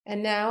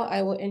And now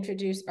I will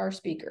introduce our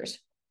speakers.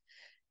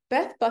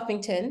 Beth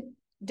Buffington.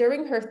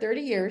 During her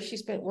 30 years she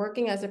spent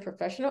working as a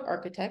professional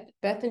architect,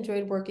 Beth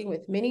enjoyed working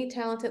with many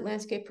talented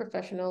landscape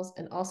professionals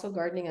and also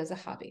gardening as a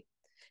hobby.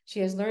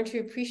 She has learned to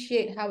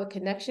appreciate how a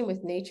connection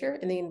with nature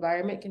and the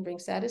environment can bring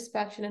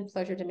satisfaction and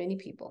pleasure to many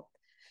people.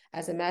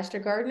 As a master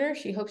gardener,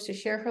 she hopes to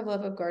share her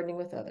love of gardening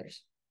with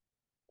others.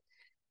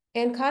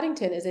 Ann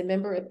Coddington is a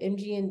member of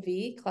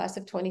MGNV class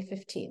of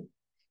 2015.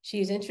 She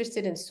is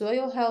interested in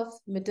soil health,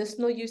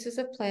 medicinal uses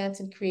of plants,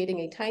 and creating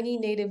a tiny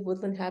native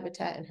woodland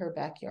habitat in her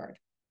backyard.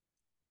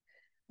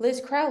 Liz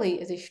Crowley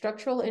is a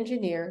structural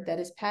engineer that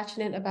is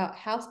passionate about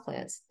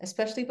houseplants,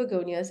 especially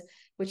begonias,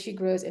 which she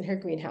grows in her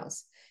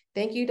greenhouse.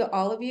 Thank you to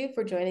all of you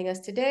for joining us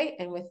today.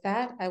 And with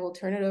that, I will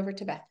turn it over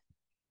to Beth.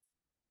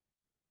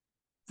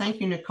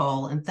 Thank you,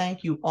 Nicole, and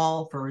thank you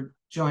all for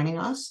joining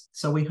us.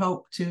 So we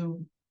hope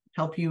to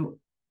help you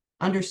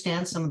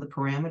understand some of the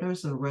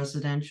parameters of a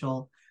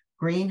residential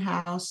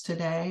greenhouse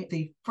today.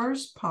 The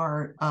first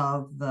part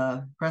of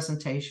the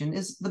presentation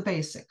is the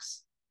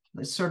basics.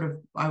 It's sort of,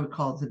 I would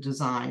call it the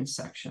design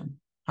section.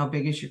 How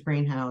big is your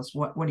greenhouse?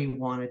 What do you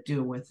want to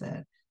do with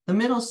it? The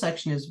middle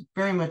section is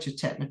very much a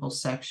technical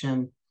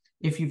section.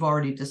 If you've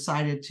already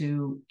decided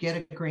to get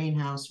a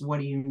greenhouse, what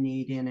do you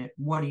need in it?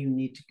 What do you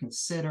need to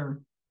consider?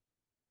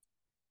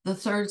 The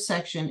third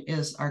section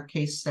is our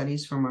case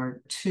studies from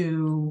our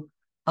two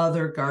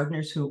other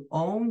gardeners who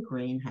own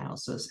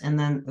greenhouses. And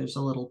then there's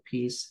a little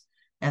piece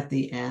at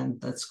the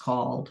end that's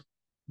called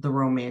The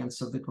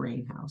Romance of the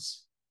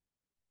Greenhouse.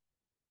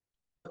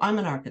 I'm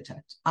an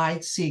architect. I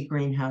see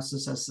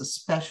greenhouses as a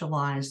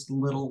specialized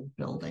little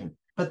building,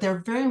 but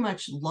they're very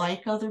much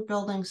like other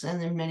buildings,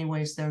 and in many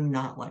ways, they're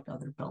not like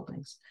other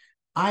buildings.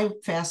 I'm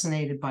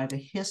fascinated by the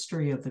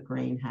history of the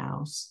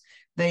greenhouse.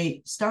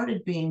 They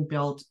started being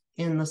built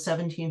in the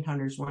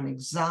 1700s when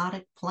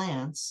exotic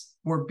plants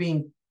were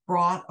being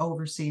brought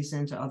overseas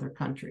into other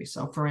countries.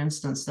 So, for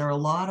instance, there are a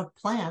lot of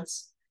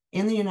plants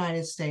in the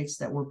United States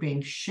that were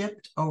being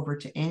shipped over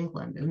to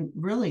England, and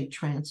really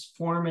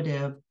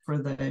transformative for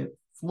the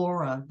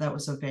flora that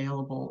was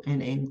available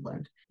in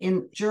England.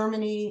 In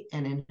Germany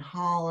and in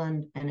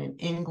Holland and in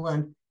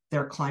England,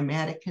 their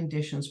climatic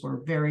conditions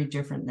were very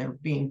different. They're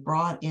being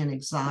brought in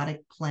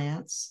exotic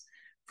plants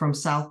from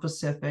South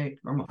Pacific,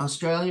 from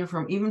Australia,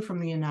 even from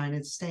the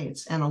United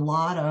States. And a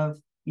lot of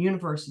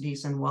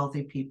universities and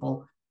wealthy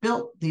people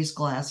built these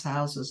glass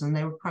houses, and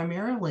they were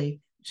primarily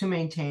to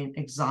maintain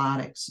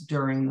exotics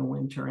during the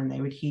winter, and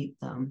they would heat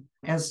them.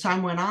 As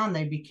time went on,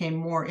 they became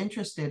more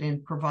interested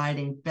in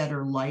providing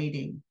better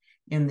lighting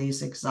in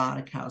these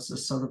exotic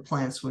houses so the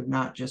plants would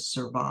not just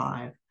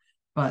survive,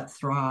 but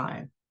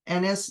thrive.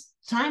 And as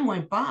time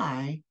went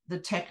by, the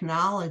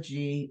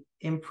technology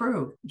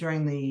improved.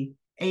 During the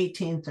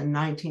 18th and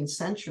 19th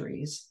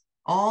centuries,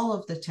 all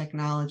of the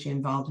technology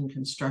involved in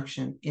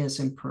construction is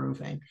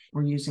improving.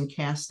 We're using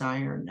cast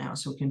iron now,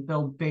 so we can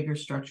build bigger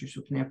structures,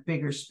 we can have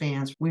bigger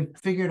spans. We've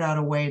figured out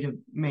a way to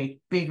make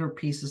bigger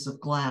pieces of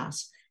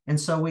glass. And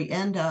so we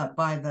end up,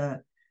 by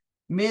the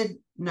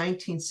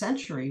mid-19th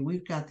century,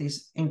 we've got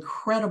these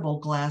incredible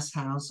glass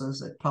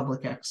houses at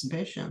public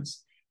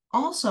exhibitions.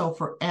 Also,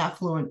 for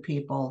affluent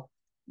people,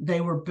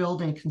 they were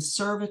building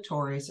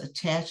conservatories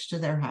attached to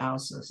their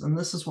houses. And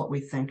this is what we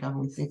think of.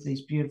 We think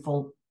these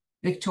beautiful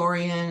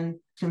Victorian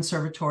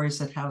conservatories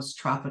that house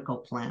tropical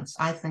plants.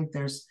 I think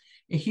there's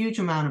a huge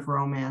amount of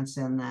romance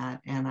in that,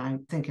 and I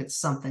think it's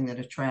something that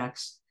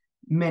attracts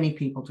many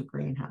people to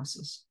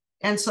greenhouses.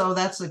 And so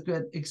that's a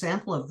good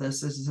example of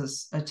this, is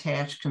this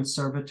attached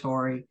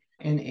conservatory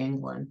in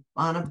England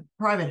on a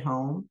private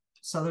home.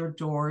 So there are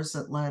doors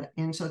that led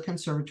into the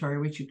conservatory,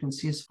 which you can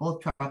see is full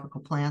of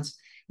tropical plants.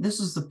 This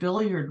is the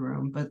billiard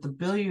room, but the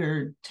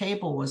billiard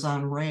table was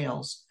on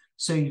rails,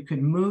 so you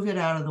could move it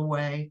out of the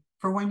way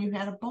for when you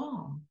had a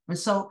ball. And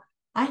so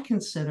I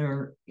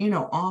consider,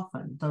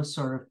 often those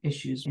sort of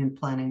issues in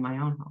planning my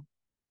own home.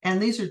 And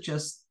these are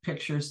just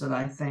pictures that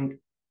I think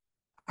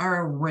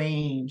are a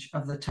range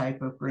of the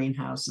type of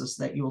greenhouses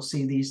that you'll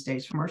see these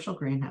days. Commercial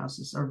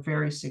greenhouses are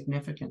very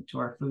significant to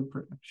our food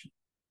production.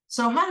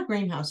 So how do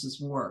greenhouses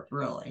work,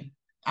 really?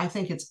 I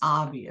think it's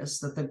obvious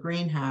that the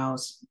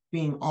greenhouse,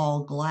 being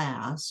all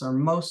glass or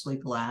mostly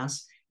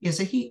glass,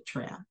 is a heat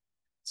trap.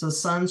 So the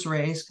sun's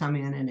rays come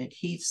in and it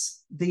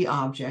heats the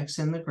objects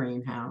in the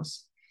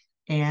greenhouse.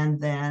 And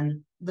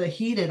then the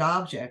heated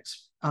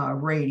objects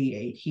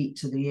radiate heat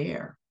to the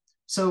air.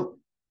 So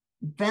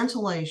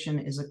ventilation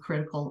is a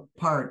critical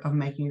part of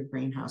making your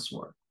greenhouse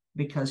work,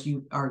 because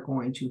you are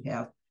going to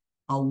have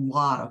a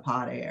lot of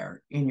hot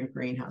air in your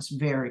greenhouse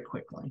very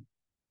quickly.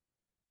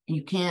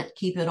 You can't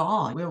keep it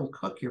all. It will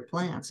cook your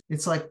plants.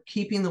 It's like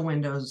keeping the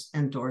windows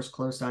and doors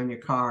closed on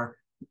your car.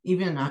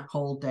 Even on a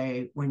cold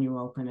day, when you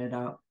open it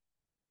up,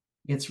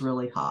 it's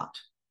really hot.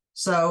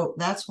 So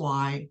that's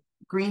why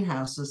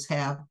greenhouses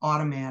have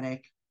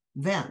automatic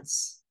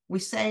vents. We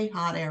say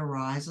hot air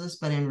rises,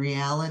 but in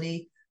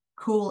reality,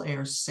 cool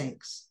air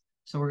sinks.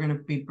 So we're going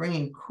to be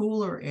bringing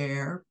cooler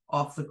air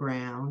off the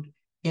ground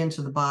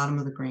into the bottom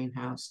of the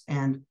greenhouse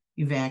and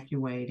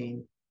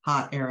evacuating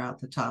hot air out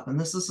the top. And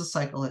this is a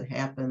cycle that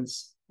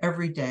happens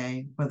every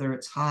day, whether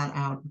it's hot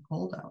out or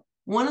cold out.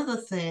 One of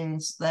the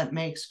things that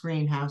makes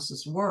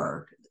greenhouses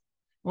work,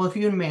 well, if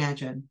you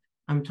imagine,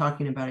 I'm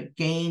talking about it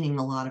gaining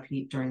a lot of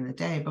heat during the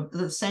day, but at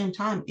the same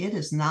time, it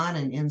is not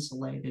an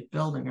insulated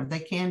building, or they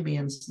can be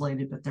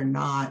insulated, but they're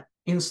not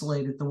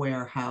insulated the way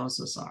our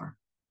houses are.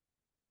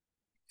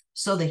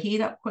 So they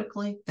heat up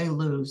quickly, they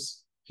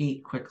lose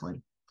heat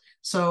quickly.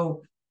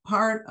 So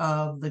part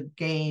of the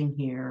game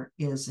here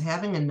is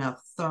having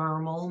enough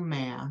thermal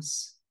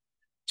mass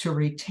to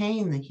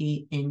retain the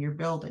heat in your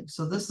building.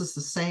 So this is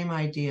the same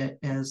idea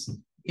as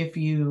if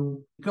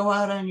you go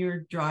out on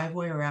your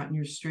driveway or out in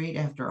your street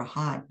after a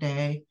hot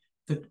day,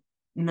 the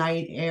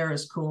night air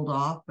is cooled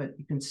off, but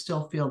you can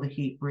still feel the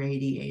heat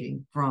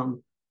radiating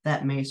from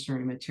that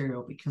masonry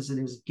material because it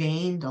has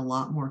gained a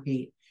lot more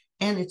heat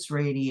and it's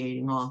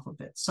radiating off of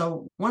it.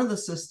 So one of the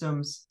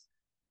systems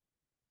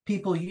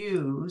people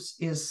use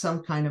is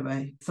some kind of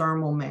a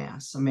thermal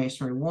mass, a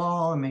masonry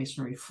wall, a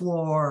masonry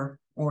floor,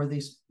 or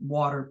these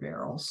water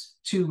barrels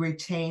to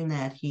retain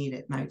that heat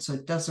at night so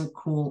it doesn't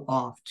cool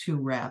off too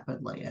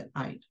rapidly at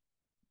night.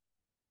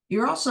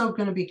 You're also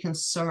going to be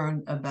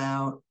concerned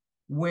about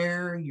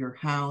where your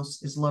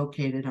house is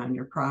located on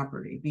your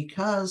property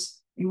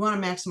because you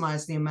want to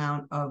maximize the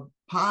amount of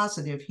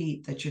positive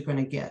heat that you're going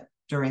to get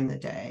during the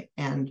day,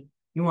 and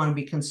you want to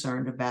be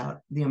concerned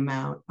about the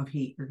amount of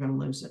heat you're going to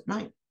lose at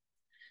night.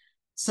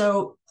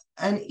 So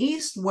an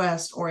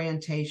east-west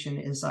orientation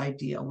is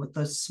ideal with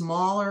the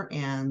smaller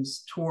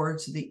ends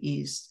towards the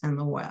east and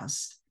the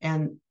west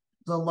and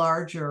the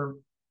larger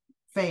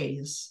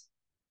phase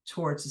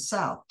towards the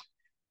south.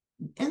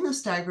 In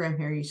this diagram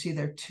here, you see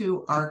there are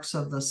two arcs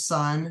of the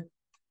sun,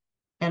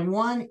 and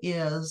one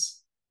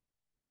is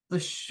the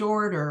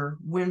shorter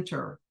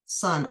winter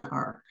sun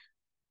arc,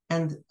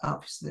 and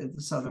obviously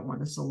this other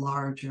one is the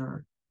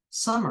larger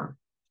summer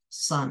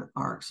sun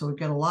arc. So we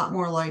get a lot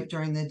more light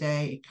during the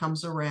day. It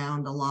comes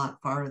around a lot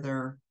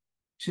farther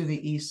to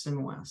the east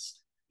and west.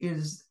 It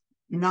is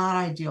not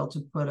ideal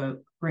to put a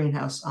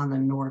greenhouse on the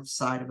north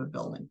side of a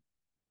building.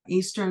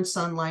 Eastern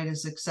sunlight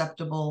is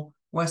acceptable,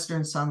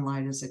 western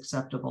sunlight is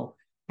acceptable,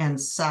 and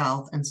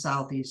south and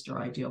southeast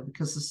are ideal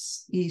because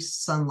the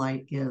east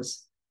sunlight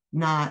is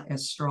not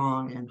as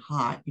strong and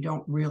hot. You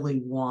don't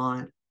really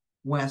want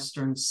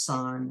western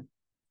sun.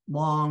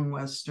 Long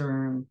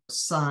western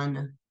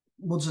sun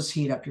will just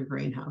heat up your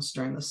greenhouse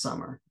during the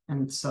summer.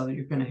 And so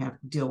you're going to have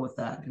to deal with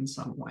that in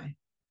some way.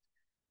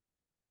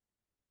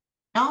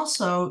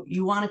 Also,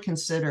 you want to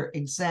consider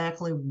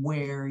exactly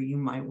where you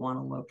might want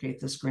to locate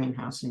this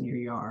greenhouse in your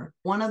yard.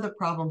 One of the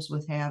problems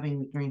with having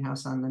the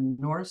greenhouse on the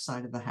north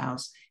side of the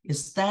house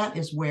is that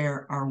is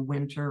where our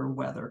winter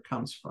weather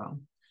comes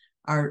from.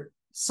 Our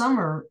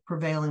summer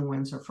prevailing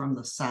winds are from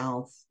the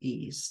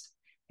southeast,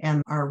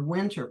 and our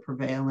winter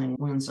prevailing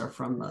winds are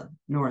from the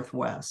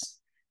northwest.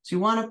 So you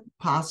want to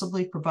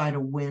possibly provide a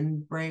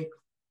windbreak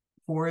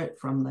for it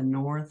from the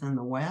north and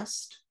the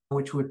west,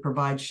 which would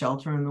provide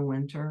shelter in the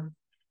winter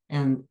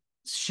and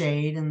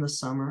shade in the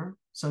summer.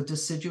 So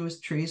deciduous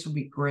trees would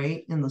be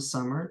great in the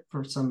summer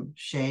for some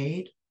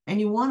shade.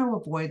 And you want to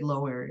avoid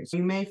low areas.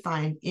 You may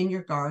find in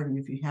your garden,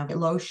 if you have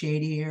low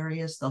shady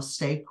areas, they'll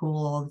stay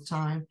cool all the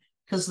time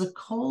because the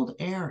cold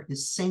air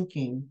is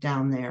sinking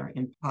down there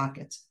in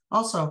pockets.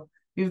 Also,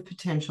 you have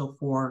potential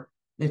for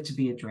it to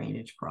be a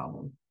drainage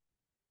problem.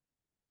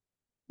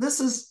 This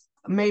is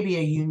maybe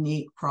a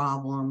unique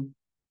problem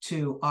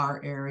to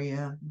our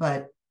area,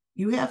 but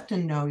you have to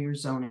know your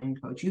zoning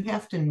code. You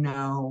have to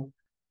know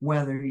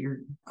whether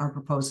you are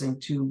proposing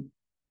to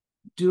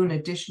do an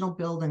additional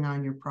building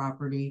on your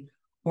property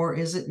or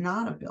is it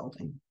not a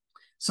building.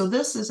 So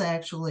this is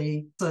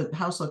actually the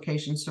house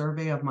location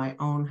survey of my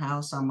own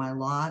house on my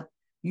lot.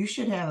 You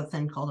should have a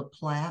thing called a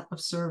plat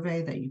of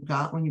survey that you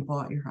got when you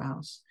bought your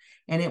house,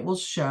 and it will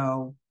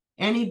show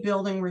any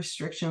building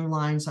restriction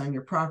lines on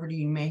your property.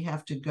 You may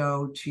have to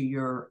go to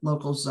your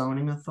local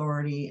zoning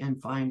authority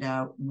and find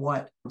out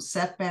what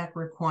setback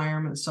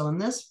requirements. So in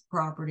this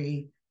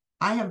property,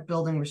 I have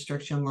building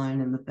restriction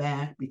line in the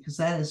back because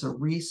that is a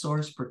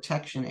resource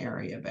protection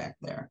area back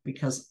there.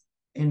 Because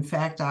in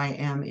fact, I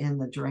am in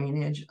the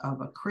drainage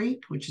of a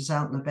creek, which is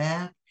out in the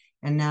back,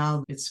 and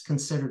now it's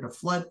considered a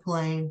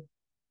floodplain,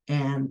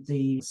 and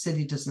the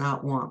city does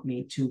not want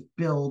me to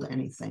build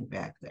anything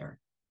back there.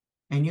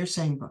 And you're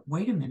saying, but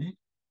wait a minute,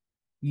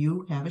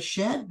 you have a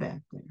shed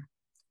back there.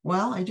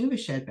 Well, I do have a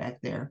shed back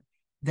there.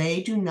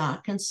 They do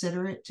not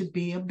consider it to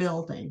be a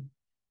building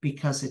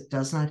because it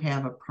does not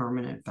have a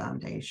permanent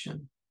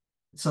foundation.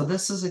 So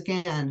this is,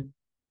 again,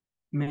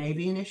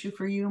 maybe an issue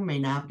for you, may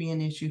not be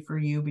an issue for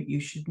you, but you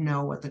should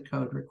know what the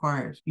code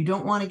requires. You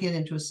don't want to get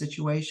into a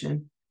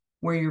situation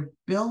where you're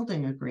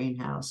building a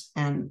greenhouse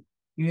and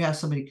you have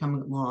somebody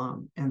come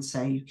along and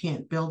say, you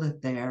can't build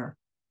it there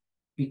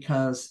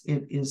because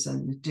it is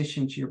an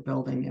addition to your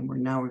building, and we're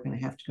going to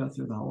have to go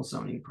through the whole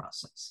zoning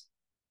process.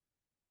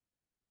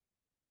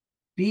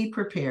 Be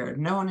prepared,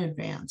 know in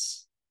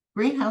advance.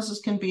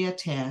 Greenhouses can be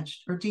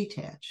attached or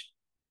detached.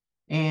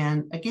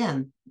 And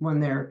again, when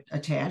they're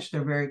attached,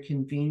 they're very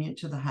convenient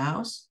to the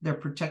house. They're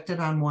protected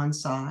on one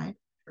side.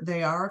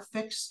 They are a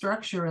fixed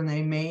structure, and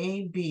they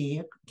may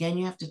be, again,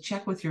 you have to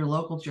check with your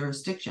local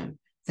jurisdiction.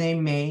 They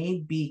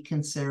may be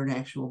considered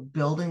actual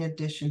building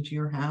addition to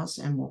your house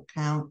and will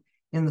count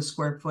in the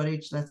square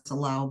footage that's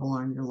allowable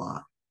on your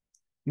lot.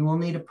 You will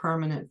need a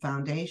permanent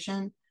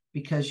foundation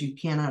because you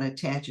cannot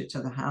attach it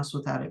to the house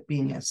without it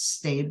being as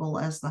stable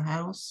as the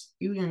house.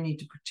 You're going to need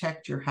to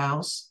protect your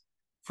house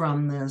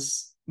from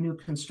this new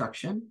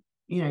construction.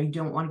 You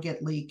don't want to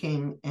get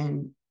leaking,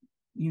 and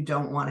you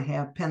don't want to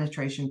have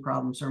penetration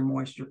problems or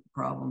moisture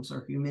problems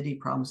or humidity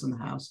problems in the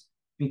house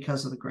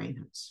because of the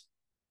greenhouse.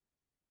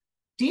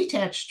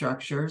 Detached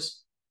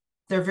structures,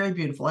 they're very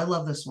beautiful. I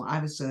love this one.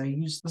 Obviously, I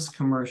use this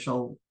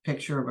commercial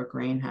picture of a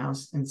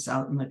greenhouse, and it's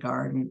out in the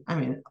garden. I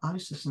mean,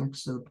 obviously it's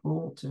next to the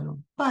pool too.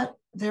 But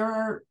there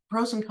are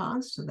pros and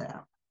cons to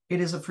that. It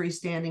is a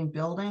freestanding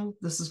building.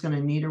 This is going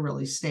to need a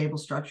really stable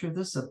structure.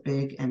 This is a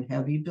big and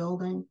heavy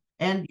building.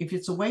 And if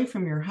it's away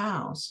from your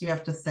house, you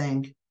have to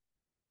think,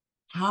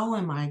 how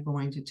am I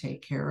going to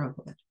take care of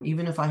it?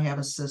 Even if I have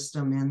a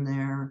system in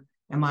there,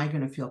 am I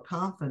going to feel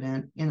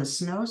confident in a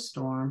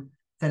snowstorm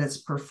that it's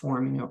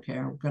performing okay?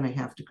 I'm going to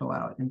have to go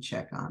out and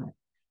check on it.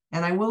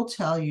 And I will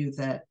tell you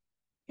that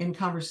in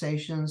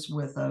conversations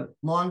with a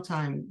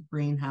longtime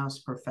greenhouse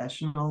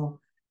professional,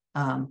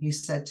 he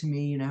said to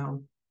me,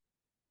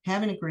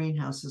 having a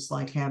greenhouse is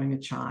like having a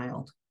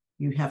child.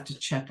 You have to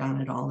check on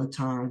it all the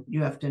time.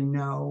 You have to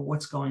know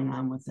what's going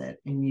on with it,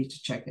 and you need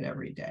to check it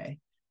every day.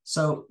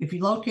 So if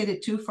you locate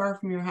it too far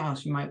from your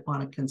house, you might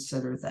want to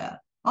consider that.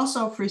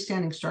 Also,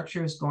 freestanding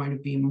structure is going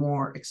to be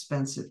more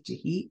expensive to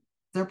heat.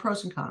 There are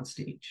pros and cons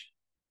to each.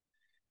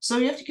 So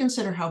you have to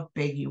consider how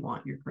big you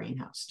want your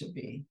greenhouse to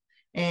be.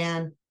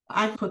 And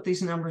I put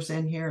these numbers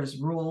in here as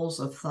rules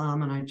of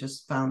thumb, and I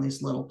just found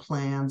these little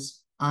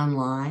plans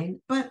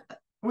online. But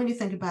when you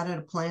think about it,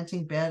 a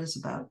planting bed is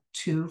about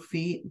 2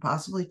 feet,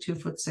 possibly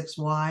 2'6"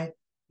 wide.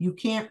 You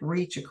can't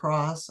reach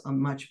across a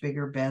much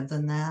bigger bed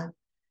than that.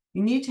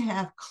 You need to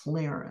have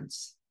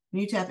clearance. You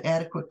need to have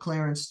adequate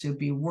clearance to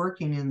be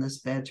working in this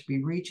bed, to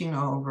be reaching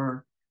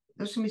over.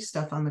 There's going to be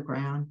stuff on the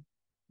ground.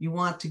 You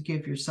want to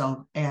give yourself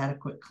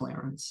adequate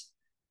clearance.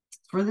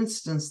 For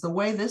instance, the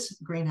way this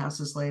greenhouse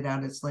is laid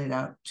out, it's laid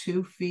out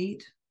 2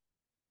 feet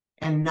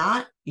and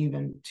not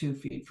even 2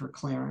 feet for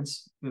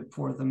clearance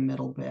for the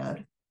middle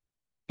bed,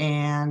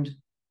 and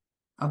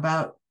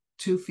about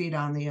 2 feet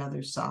on the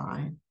other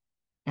side.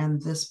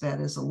 And this bed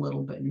is a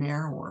little bit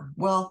narrower.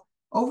 Well,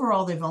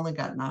 overall, they've only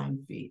got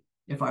 9 feet.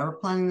 If I were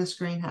planning this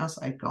greenhouse,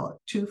 I'd call it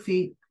 2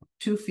 feet,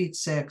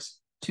 2'6",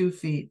 2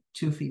 feet,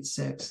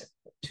 2'6",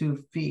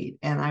 2 feet,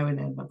 and I would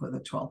end up with a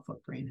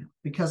 12-foot greenhouse,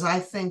 because I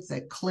think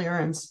that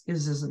clearance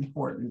is as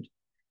important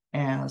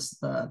as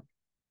the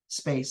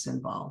space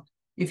involved.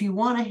 If you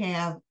want to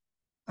have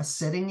a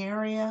sitting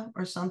area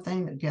or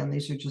something, again,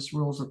 these are just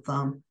rules of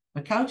thumb.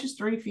 A couch is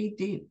 3 feet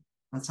deep.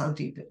 That's how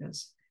deep it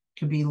is. It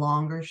could be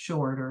longer,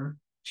 shorter.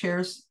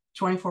 Chairs,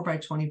 24 by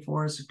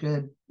 24 is a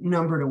good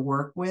number to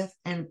work with.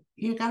 And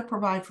you got to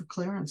provide for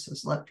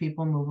clearances. Let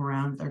people move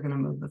around. They're going to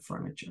move the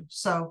furniture.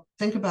 So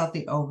think about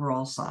the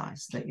overall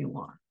size that you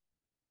want.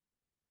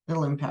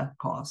 It'll impact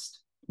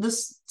cost.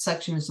 This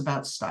section is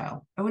about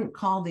style. I wouldn't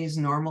call these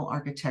normal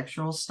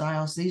architectural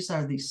styles. These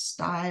are the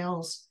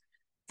styles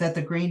that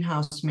the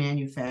greenhouse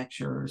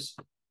manufacturers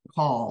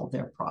call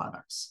their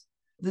products.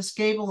 This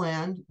gable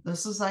end,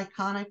 this is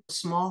iconic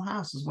small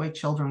house. This is the way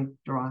children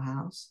draw a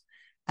house.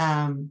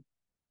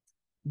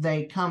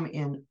 They come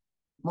in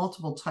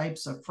multiple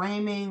types of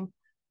framing,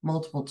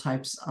 multiple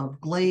types of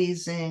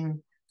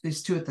glazing.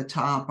 These two at the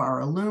top are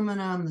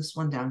aluminum. This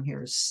one down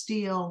here is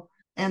steel.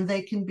 And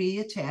they can be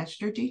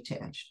attached or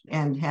detached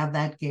and have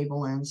that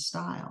gable end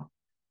style.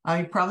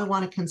 You probably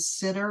want to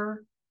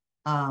consider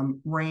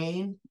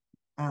rain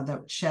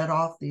that would shed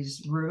off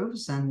these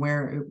roofs and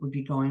where it would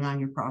be going on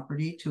your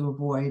property to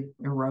avoid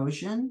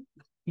erosion.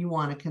 You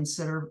want to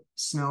consider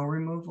snow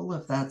removal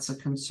if that's a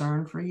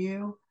concern for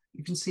you.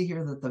 You can see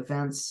here that the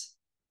vents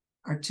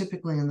are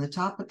typically in the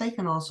top, but they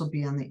can also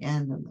be on the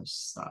end in this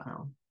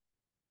style.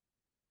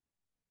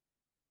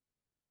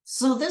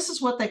 So this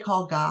is what they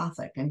call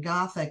Gothic, and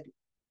Gothic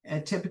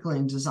typically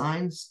in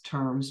design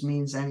terms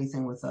means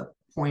anything with a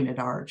pointed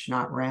arch,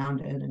 not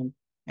rounded.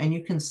 And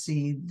you can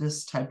see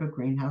this type of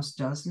greenhouse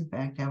does in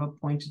fact have a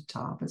pointed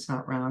top. It's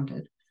not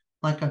rounded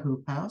like a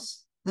hoop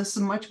house. This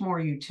is a much more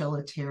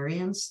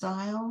utilitarian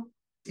style.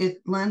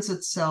 It lends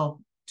itself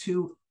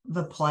to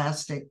the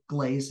plastic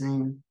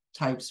glazing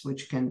types,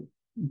 which can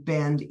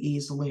bend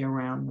easily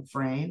around the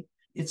frame.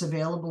 It's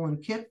available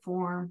in kit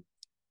form.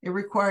 It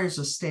requires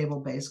a stable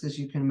base, because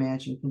you can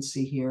imagine, you can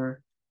see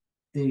here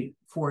the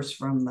force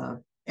from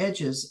the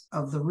edges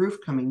of the roof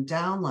coming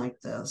down like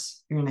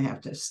this. You're going to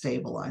have to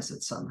stabilize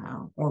it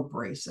somehow or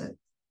brace it.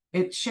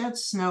 It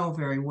sheds snow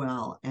very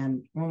well.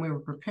 And when we were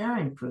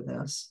preparing for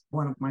this,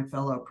 one of my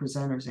fellow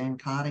presenters, Ann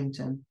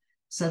Coddington,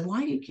 said,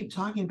 "Why do you keep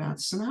talking about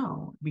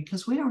snow?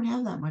 Because we don't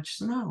have that much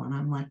snow." And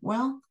I'm like,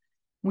 well,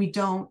 We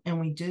don't, and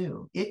we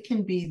do. It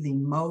can be the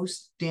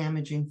most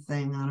damaging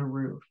thing on a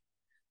roof.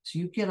 So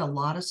you get a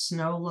lot of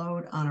snow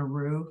load on a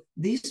roof.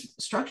 These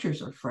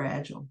structures are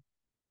fragile.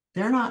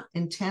 They're not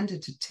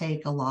intended to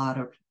take a lot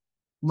of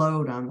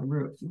load on the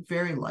roof,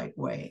 very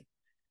lightweight.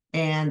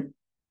 And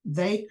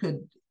they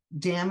could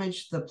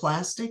damage the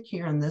plastic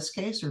here in this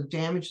case, or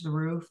damage the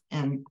roof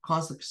and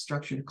cause the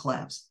structure to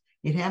collapse.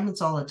 It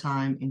happens all the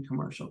time in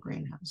commercial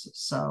greenhouses.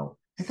 So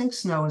I think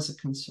snow is a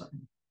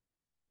concern.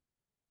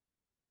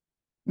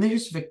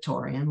 There's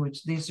Victorian,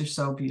 which these are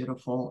so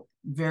beautiful,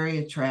 very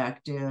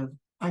attractive.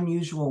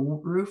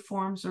 Unusual roof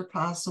forms are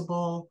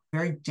possible,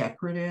 very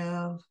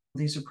decorative.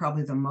 These are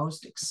probably the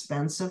most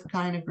expensive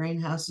kind of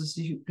greenhouses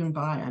you can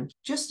buy. And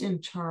just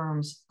in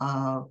terms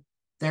of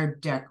their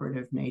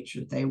decorative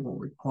nature, they will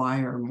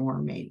require more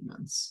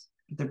maintenance.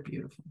 They're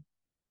beautiful.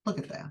 Look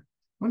at that.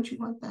 Wouldn't you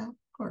want that? Of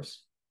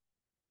course.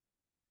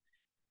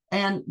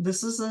 And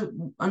this is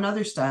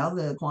another style,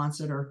 the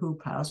Quonset or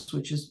hoop house,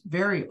 which is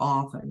very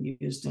often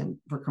used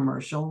for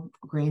commercial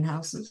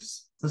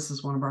greenhouses. This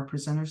is one of our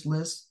presenters,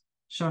 Liz,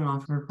 showing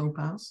off her hoop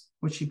house,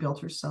 which she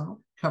built herself,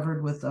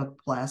 covered with a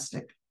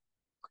plastic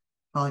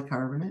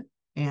polycarbonate.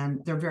 And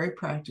they're very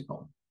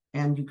practical.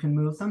 And you can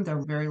move them.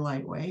 They're very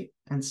lightweight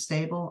and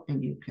stable,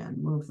 and you can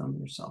move them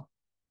yourself.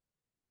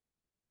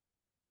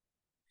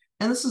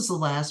 And this is the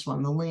last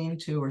one, the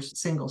lean-to or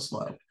single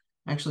slope.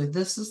 Actually,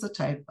 this is the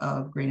type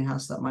of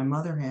greenhouse that my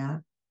mother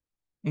had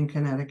in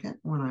Connecticut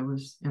when I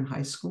was in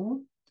high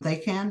school. They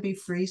can be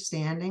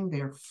freestanding.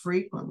 They're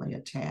frequently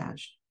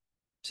attached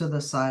to the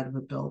side of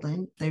a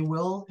building. They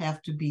will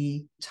have to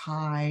be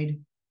tied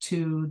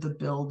to the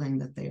building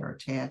that they are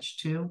attached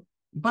to,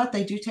 but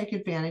they do take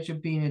advantage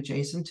of being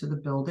adjacent to the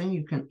building.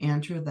 You can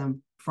enter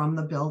them from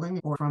the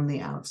building or from the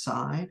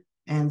outside,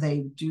 and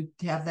they do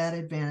have that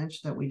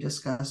advantage that we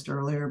discussed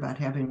earlier about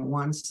having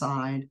one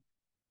side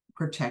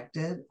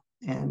protected,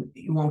 and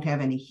you won't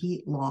have any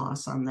heat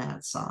loss on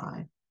that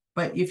side.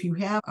 But if you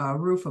have a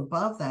roof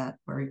above that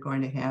where you're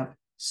going to have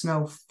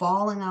snow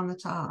falling on the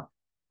top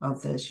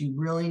of this, you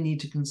really need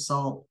to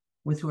consult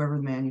with whoever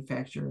the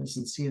manufacturer is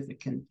and see if it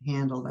can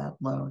handle that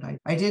load.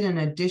 I did an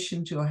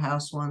addition to a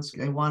house once.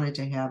 They wanted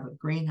to have a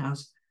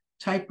greenhouse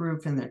type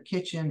roof in their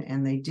kitchen,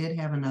 and they did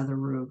have another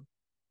roof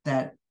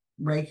that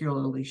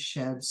regularly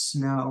shed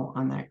snow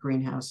on that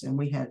greenhouse, and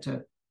we had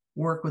to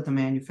work with the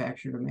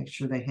manufacturer to make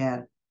sure they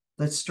had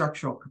the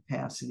structural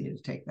capacity to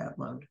take that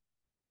load.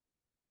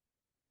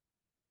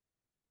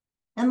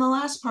 And the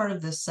last part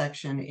of this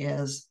section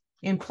is,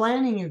 in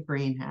planning your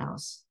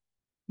greenhouse,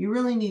 you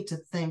really need to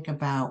think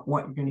about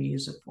what you're going to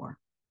use it for.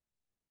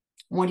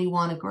 What do you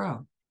want to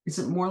grow? Is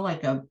it more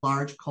like a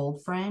large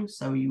cold frame,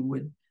 so you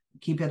would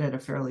keep it at a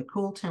fairly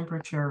cool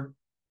temperature,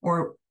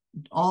 or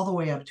all the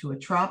way up to a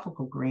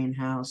tropical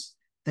greenhouse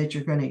that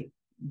you're going to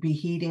be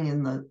heating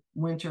in the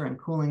winter and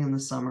cooling in the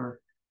summer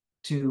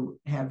to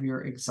have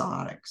your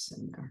exotics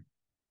in there?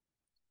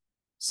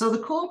 So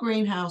the cool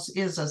greenhouse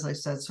is, as I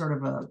said, sort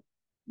of a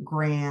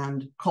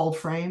grand cold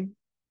frame.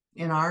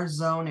 In our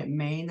zone, it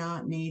may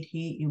not need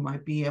heat. You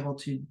might be able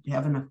to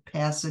have enough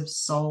passive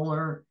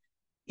solar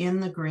in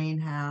the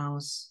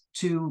greenhouse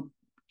to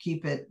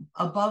keep it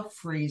above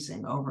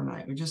freezing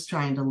overnight. We're just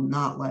trying to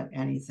not let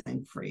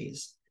anything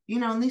freeze. You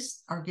know, and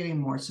these are getting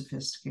more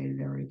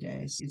sophisticated every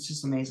day. It's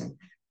just amazing.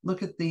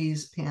 Look at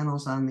these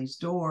panels on these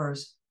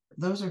doors.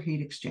 Those are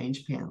heat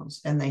exchange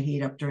panels, and they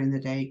heat up during the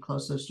day,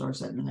 close those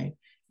doors at night,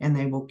 and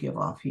they will give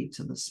off heat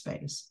to the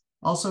space.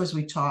 Also, as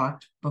we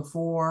talked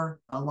before,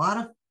 a lot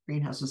of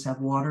greenhouses have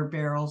water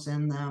barrels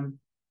in them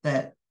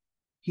that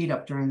heat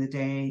up during the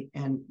day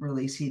and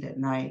release heat at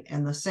night.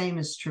 And the same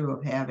is true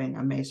of having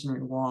a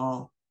masonry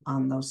wall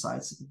on those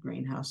sides of the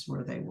greenhouse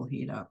where they will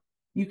heat up.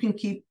 You can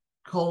keep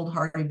cold,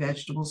 hardy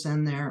vegetables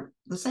in there,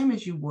 the same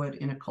as you would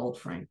in a cold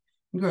frame.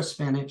 You grow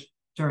spinach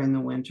during the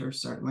winter,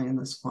 certainly in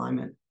this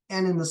climate.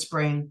 And in the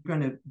spring, you're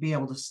going to be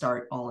able to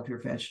start all of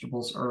your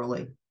vegetables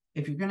early.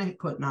 If you're going to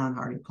put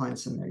non-hardy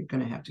plants in there, you're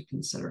going to have to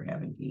consider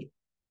having heat.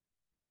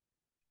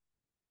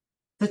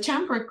 The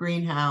temperate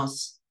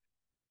greenhouse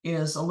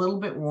is a little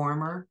bit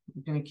warmer.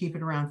 You're going to keep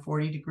it around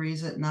 40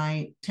 degrees at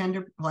night.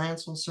 Tender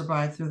plants will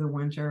survive through the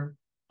winter.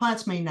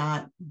 Plants may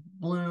not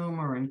bloom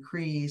or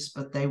increase,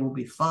 but they will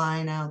be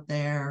fine out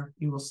there.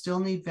 You will still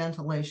need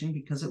ventilation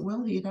because it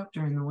will heat up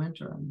during the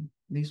winter, and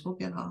these will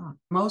get hot.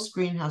 Most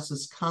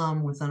greenhouses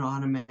come with an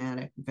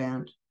automatic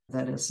vent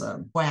that is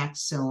a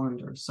wax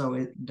cylinder, so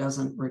it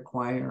doesn't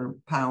require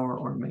power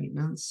or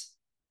maintenance.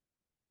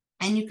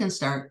 And you can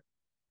start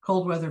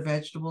cold weather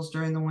vegetables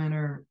during the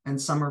winter and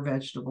summer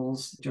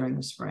vegetables during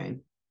the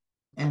spring,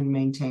 and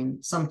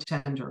maintain some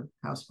tender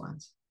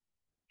houseplants.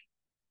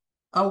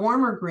 A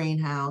warmer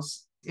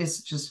greenhouse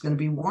is just going to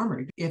be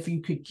warmer. If you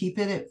could keep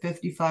it at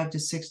 55 to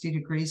 60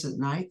 degrees at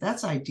night,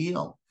 that's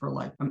ideal for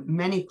like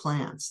many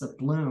plants that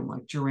bloom,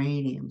 like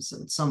geraniums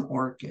and some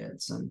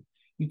orchids. And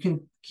you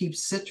can keep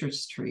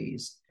citrus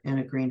trees in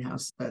a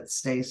greenhouse that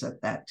stays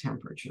at that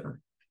temperature.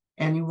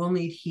 And you will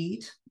need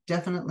heat,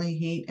 definitely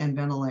heat and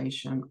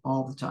ventilation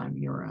all the time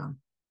year round.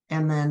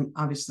 And then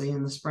obviously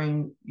in the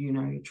spring,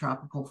 your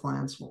tropical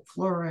plants will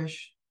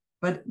flourish.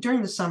 But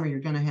during the summer, you're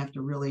going to have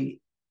to really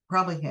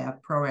probably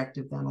have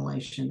proactive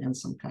ventilation and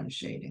some kind of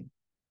shading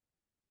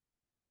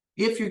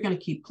if you're going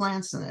to keep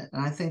plants in it.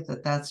 And I think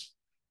that that's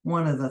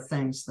one of the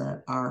things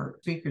that our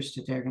speakers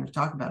today are going to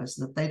talk about, is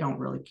that they don't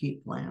really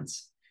keep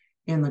plants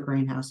in the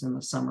greenhouse in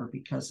the summer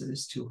because it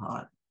is too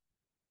hot.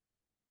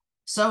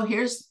 So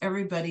here's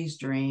everybody's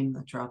dream,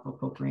 the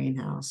tropical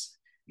greenhouse.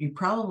 You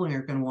probably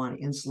are going to want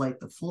to insulate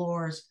the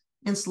floors,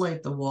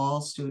 insulate the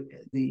walls to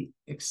the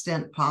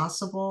extent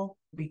possible,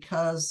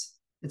 because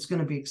it's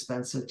going to be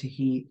expensive to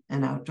heat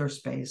an outdoor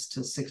space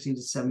to 60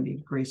 to 70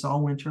 degrees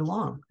all winter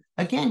long.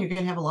 Again, you're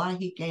going to have a lot of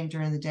heat gain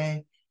during the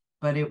day,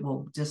 but it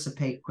will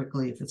dissipate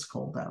quickly if it's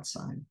cold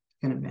outside.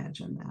 You can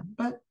imagine that.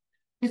 But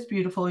it's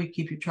beautiful. You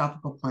keep your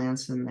tropical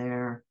plants in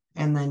there,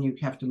 and then you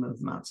have to move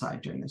them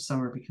outside during the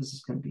summer because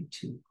it's going to be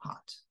too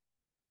hot.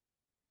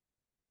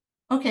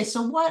 Okay,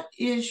 so what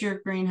is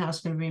your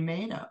greenhouse going to be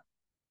made of?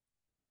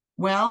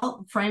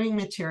 Well, framing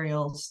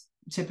materials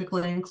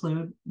typically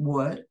include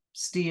wood,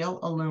 steel,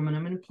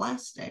 aluminum, and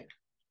plastic.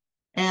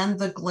 And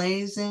the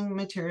glazing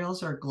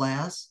materials are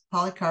glass,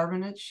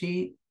 polycarbonate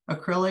sheet,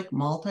 acrylic,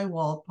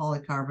 multi-walled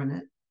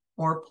polycarbonate,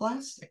 or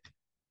plastic.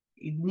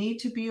 You need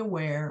to be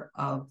aware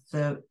of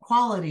the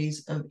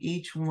qualities of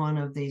each one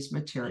of these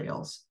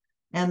materials,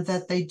 and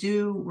that they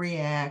do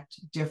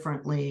react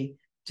differently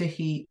to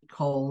heat,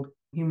 cold,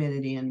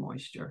 humidity, and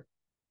moisture.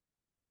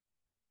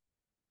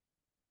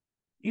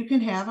 You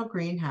can have a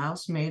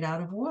greenhouse made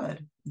out of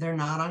wood. They're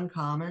not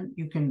uncommon.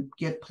 You can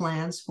get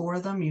plans for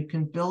them. You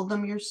can build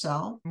them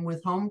yourself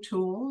with home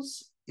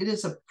tools. It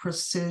is a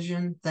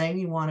precision thing.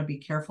 You want to be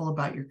careful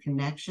about your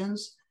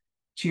connections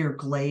to your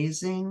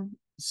glazing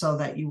so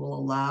that you will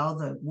allow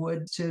the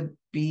wood to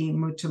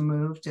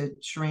move, to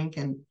shrink,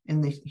 and in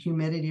the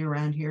humidity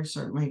around here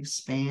certainly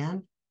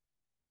expand.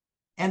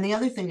 And the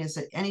other thing is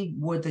that any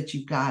wood that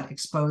you've got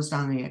exposed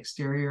on the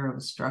exterior of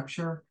a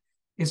structure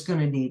is going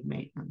to need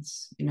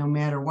maintenance. No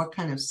matter what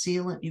kind of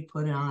sealant you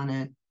put on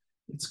it,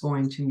 it's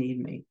going to need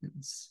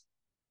maintenance.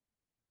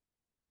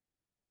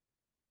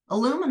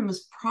 Aluminum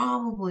is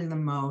probably the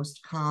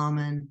most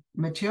common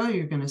material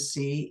you're going to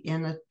see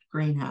in a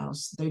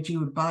greenhouse that you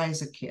would buy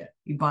as a kit.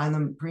 You buy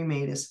them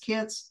pre-made as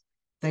kits.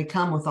 They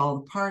come with all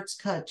the parts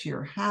cut to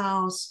your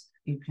house.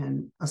 You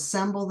can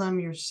assemble them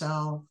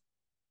yourself.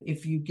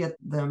 If you get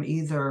them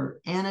either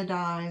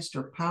anodized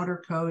or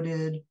powder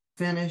coated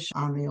finish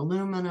on the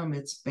aluminum,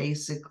 it's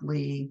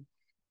basically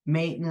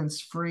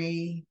maintenance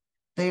free.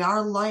 They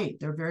are light.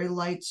 They're very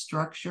light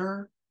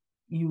structure.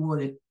 You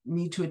would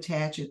need to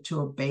attach it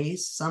to a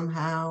base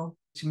somehow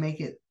to make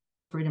it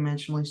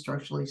three-dimensionally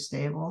structurally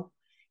stable.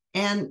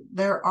 And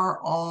there are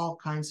all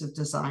kinds of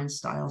design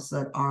styles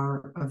that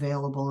are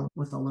available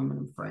with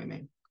aluminum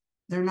framing.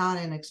 They're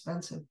not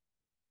inexpensive.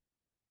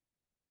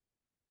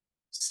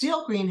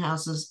 Steel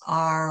greenhouses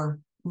are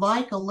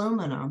like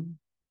aluminum,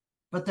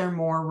 but they're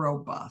more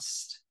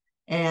robust.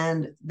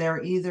 And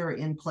they're either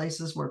in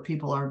places where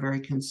people are very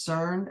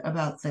concerned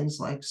about things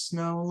like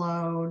snow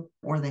load,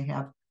 or they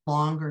have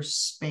longer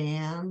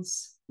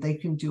spans. They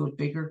can do a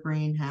bigger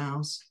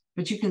greenhouse.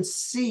 But you can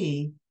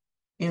see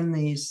in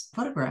these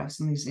photographs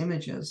and these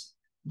images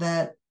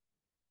that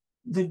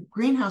the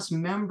greenhouse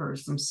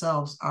members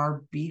themselves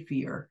are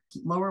beefier.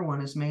 The lower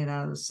one is made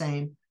out of the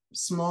same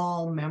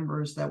small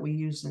members that we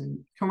use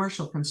in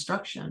commercial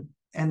construction,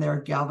 and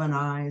they're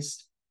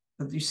galvanized.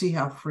 But you see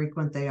how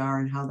frequent they are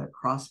and how they're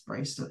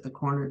cross-braced at the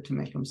corner to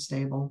make them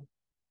stable.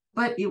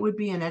 But it would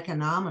be an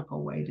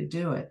economical way to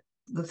do it.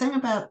 The thing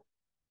about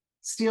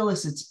steel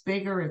is it's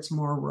bigger, it's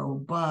more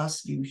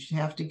robust. You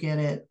have to get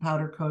it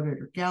powder coated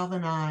or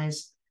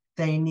galvanized.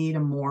 They need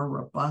a more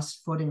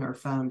robust footing or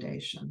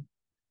foundation.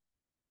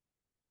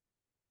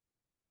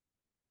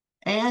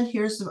 And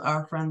here's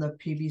our friend, the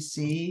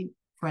PVC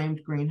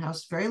framed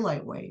greenhouse, very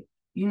lightweight.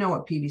 You know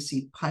what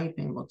PVC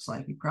piping looks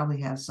like. You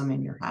probably have some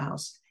in your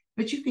house,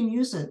 but you can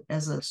use it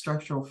as a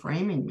structural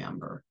framing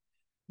member.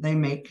 They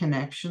make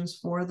connections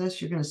for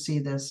this. You're going to see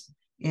this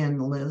in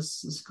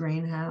Liz's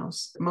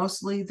greenhouse.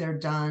 Mostly they're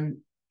done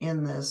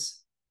in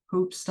this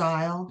hoop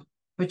style,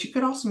 but you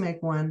could also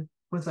make one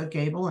with a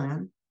gable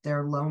end.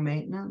 They're low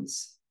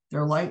maintenance.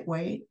 They're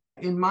lightweight.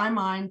 In my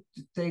mind,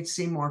 they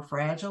seem more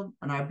fragile,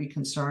 and I'd be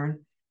concerned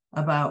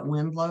about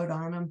wind load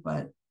on them,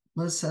 but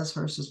Liz says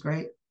hers is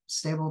great,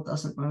 stable,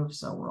 doesn't move,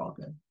 so we're all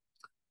good.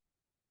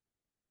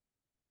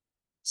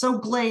 So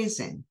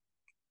glazing.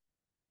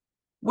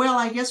 Well,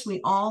 I guess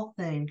we all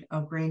think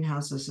of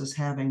greenhouses as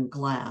having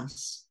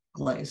glass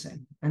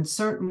glazing. And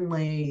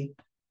certainly,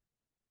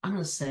 I'm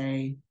going to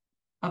say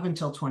up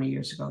until 20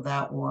 years ago,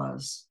 that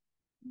was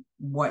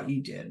what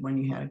you did when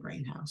you had a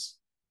greenhouse.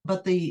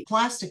 But the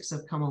plastics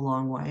have come a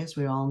long way, as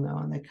we all know,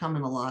 and they come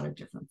in a lot of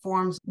different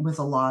forms with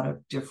a lot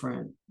of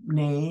different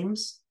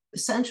names.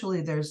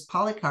 Essentially, there's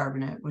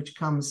polycarbonate, which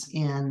comes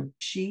in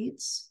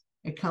sheets.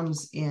 It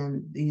comes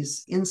in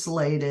these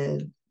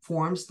insulated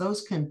forms.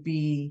 Those can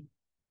be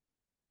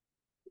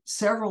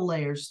several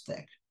layers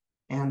thick.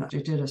 And I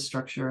did a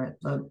structure at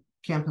the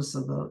campus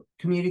of the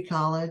community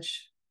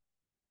college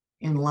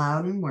in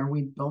Loudon, where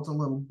we built a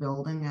little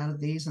building out of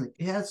these, and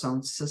it had its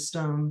own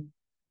system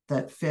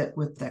that fit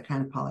with that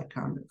kind of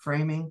polycarbonate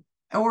framing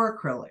or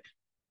acrylic.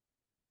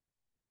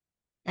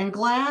 And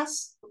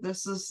glass,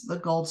 this is the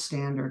gold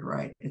standard,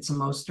 right? It's the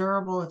most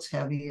durable, it's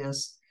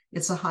heaviest,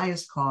 it's the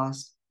highest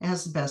cost, it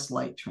has the best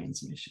light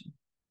transmission.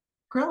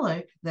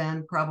 Acrylic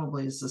then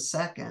probably is the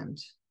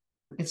second.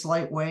 It's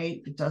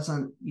lightweight, it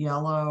doesn't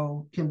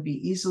yellow, can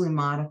be easily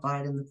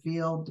modified in the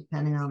field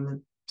depending on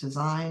the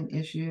design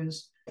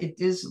issues. It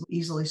is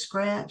easily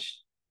scratched.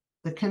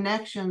 The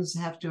connections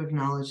have to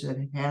acknowledge that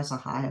it has a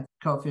high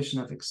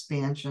coefficient of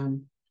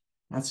expansion.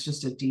 That's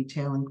just a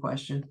detailing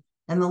question.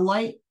 And the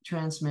light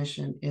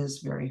transmission is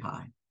very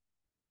high.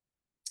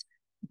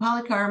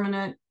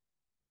 Polycarbonate,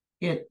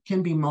 it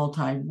can be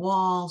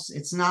multi-walls.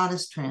 It's not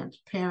as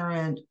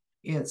transparent.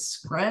 It's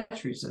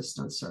scratch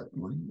resistant,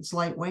 certainly. It's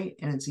lightweight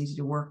and it's easy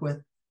to work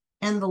with.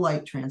 And the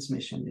light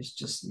transmission is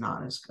just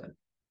not as good.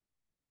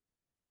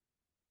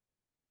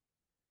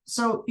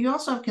 So you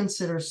also have to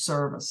consider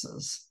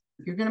services.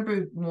 You're going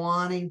to be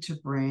wanting to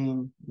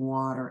bring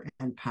water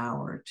and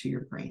power to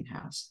your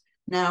greenhouse.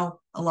 Now,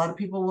 a lot of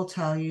people will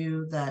tell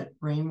you that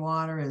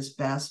rainwater is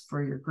best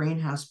for your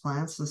greenhouse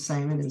plants, the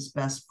same it is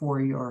best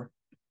for your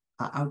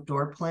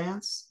outdoor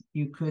plants.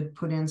 You could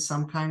put in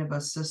some kind of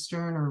a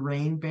cistern or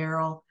rain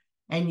barrel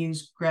and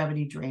use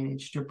gravity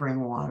drainage to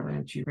bring water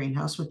into your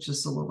greenhouse, which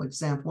is a little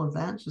example of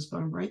that, just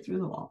going right through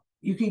the wall.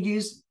 You could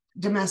use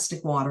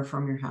domestic water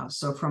from your house,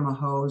 so from a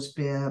hose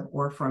bib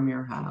or from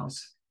your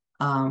house.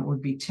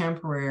 Would be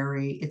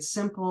temporary. It's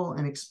simple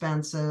and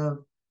expensive.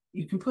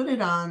 You can put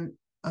it on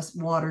a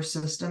water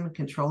system and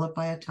control it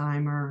by a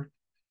timer.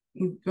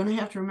 You're going to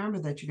have to remember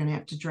that you're going to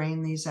have to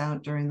drain these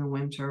out during the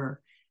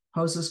winter.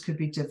 Hoses could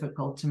be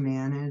difficult to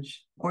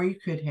manage, or you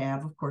could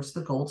have, of course,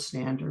 the gold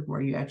standard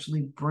where you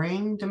actually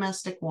bring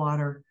domestic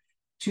water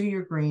to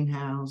your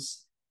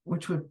greenhouse,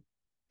 which would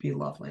be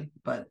lovely.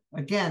 But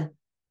again,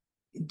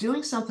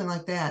 doing something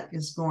like that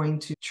is going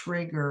to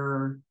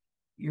trigger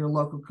your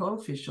local code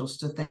officials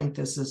to think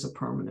this is a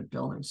permanent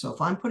building. So if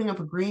I'm putting up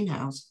a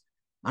greenhouse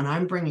and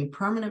I'm bringing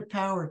permanent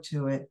power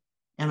to it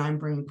and I'm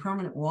bringing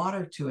permanent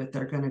water to it,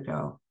 they're going to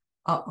go,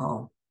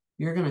 uh-oh,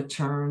 you're going to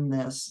turn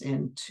this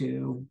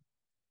into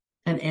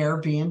an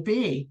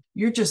Airbnb.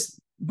 You're just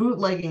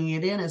bootlegging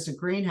it in as a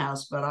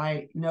greenhouse, but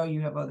I know you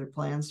have other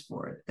plans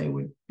for it. They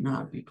would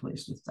not be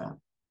pleased with that.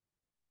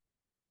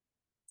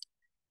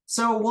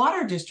 So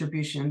water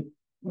distribution,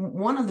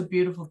 one of the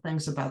beautiful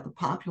things about the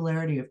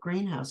popularity of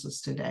greenhouses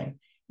today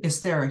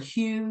is there are a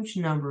huge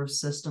number of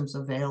systems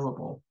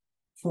available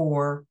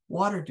for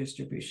water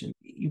distribution.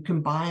 You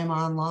can buy them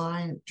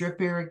online,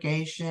 drip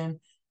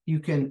irrigation. You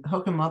can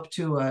hook them up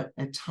to a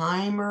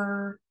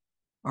timer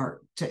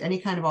or to any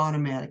kind of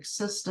automatic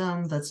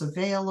system that's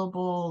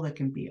available that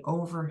can be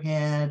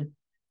overhead.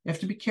 You have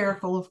to be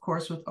careful, of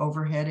course, with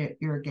overhead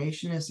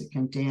irrigation as it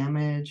can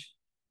damage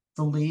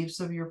the leaves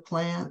of your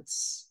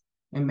plants.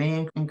 It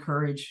may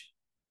encourage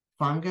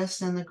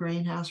fungus in the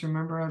greenhouse.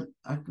 Remember,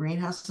 a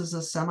greenhouse is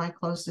a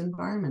semi-closed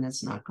environment.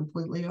 It's not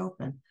completely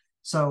open.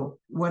 So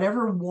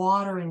whatever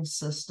watering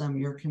system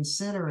you're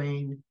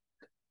considering,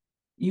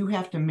 you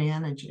have to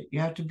manage it. You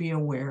have to be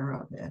aware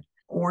of it,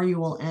 or you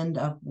will end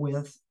up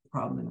with a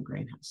problem in the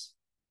greenhouse.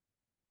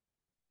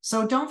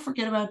 So don't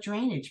forget about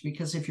drainage,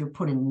 because if you're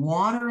putting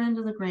water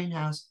into the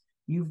greenhouse,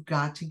 you've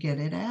got to get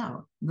it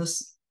out.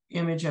 This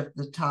image at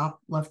the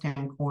top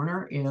left-hand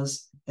corner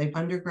is the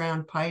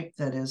underground pipe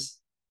that is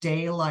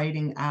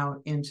daylighting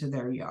out into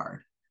their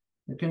yard.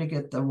 They're going to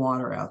get the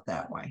water out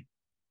that way.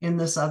 In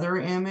this other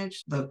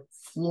image, the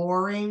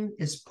flooring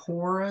is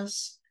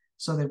porous,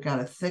 so they've got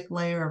a thick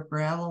layer of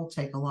gravel,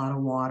 take a lot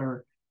of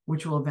water,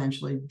 which will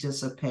eventually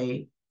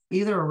dissipate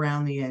either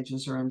around the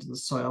edges or into the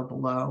soil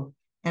below.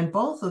 And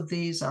both of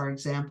these are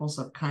examples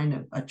of kind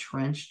of a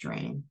trench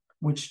drain,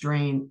 which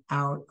drain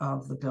out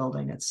of the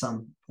building at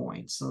some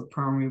point. So the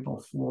permeable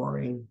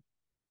flooring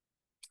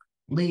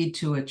lead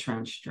to a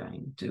trench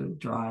drain, to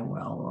dry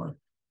well, or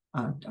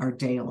are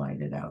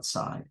daylighted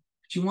outside.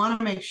 But you want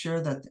to make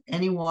sure that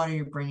any water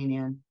you're bringing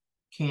in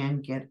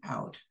can get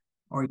out,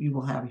 or you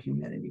will have a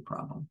humidity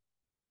problem.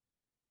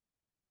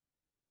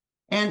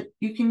 And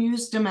you can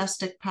use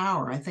domestic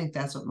power. I think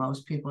that's what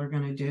most people are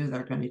going to do.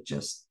 They're going to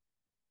just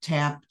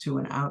tap to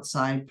an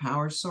outside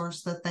power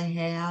source that they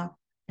have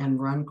and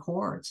run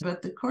cords.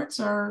 But the cords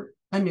are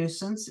a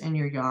nuisance in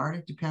your yard.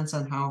 It depends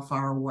on how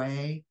far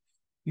away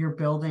your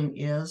building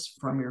is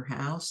from your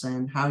house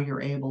and how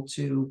you're able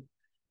to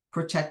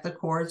protect the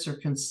cords or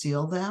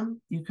conceal them.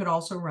 You could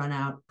also run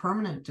out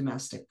permanent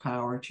domestic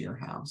power to your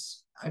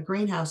house. A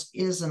greenhouse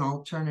is an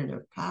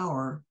alternative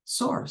power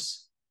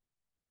source.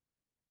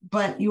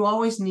 But you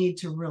always need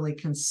to really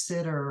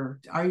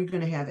consider, are you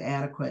going to have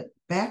adequate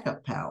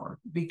backup power?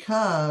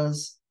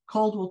 Because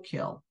cold will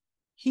kill.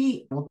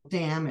 Heat will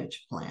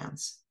damage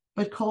plants.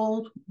 But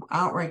cold,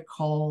 outright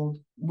cold,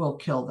 will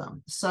kill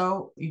them.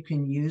 So you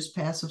can use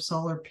passive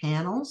solar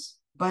panels,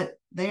 but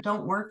they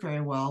don't work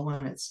very well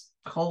when it's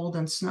cold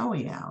and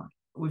snowy out.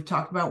 We've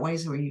talked about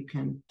ways where you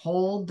can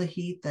hold the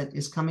heat that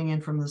is coming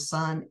in from the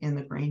sun in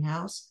the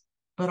greenhouse,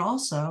 but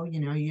also,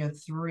 you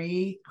have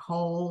 3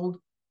 cold,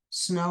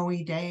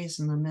 snowy days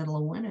in the middle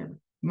of winter.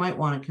 You might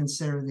want to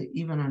consider that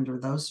even under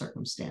those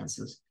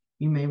circumstances,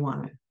 you may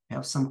want to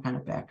have some kind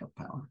of backup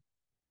power.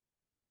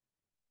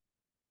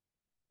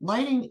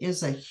 Lighting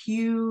is a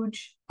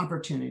huge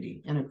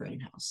opportunity in a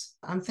greenhouse.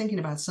 I'm thinking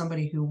about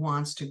somebody who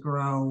wants to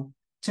grow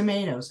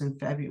tomatoes in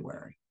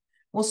February.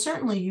 Well,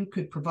 certainly you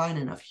could provide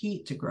enough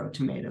heat to grow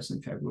tomatoes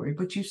in February,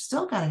 but you've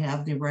still got to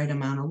have the right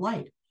amount of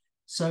light.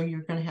 So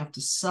you're going to have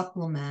to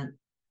supplement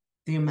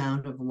the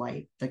amount of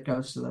light that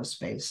goes to those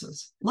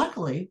spaces.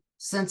 Luckily,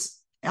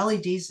 since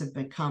LEDs have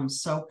become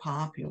so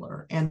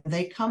popular and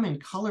they come in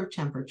color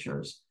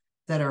temperatures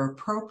that are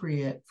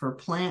appropriate for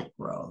plant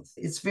growth,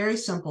 it's very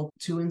simple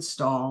to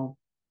install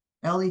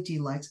LED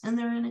lights, and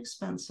they're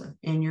inexpensive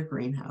in your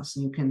greenhouse.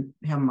 And you can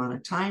have them on a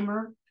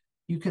timer.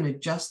 You can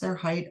adjust their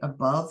height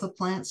above the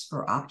plants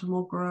for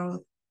optimal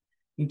growth.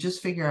 You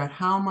just figure out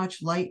how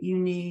much light you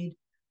need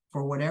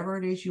for whatever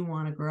it is you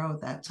want to grow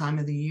at that time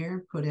of the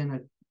year, put in a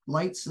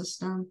light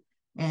system,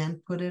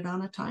 and put it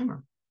on a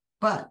timer.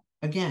 But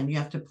again, you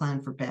have to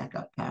plan for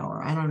backup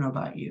power. I don't know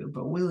about you,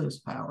 but we lose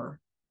power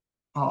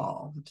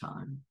all the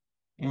time.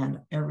 And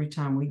every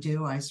time we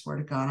do, I swear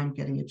to God, I'm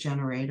getting a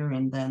generator,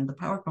 and then the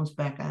power comes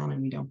back on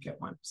and we don't get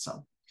one.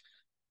 So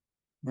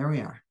there we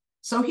are.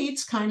 So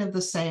heat's kind of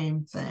the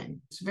same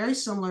thing. It's very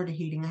similar to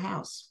heating a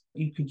house.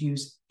 You could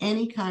use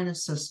any kind of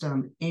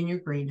system in your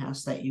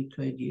greenhouse that you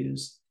could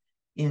use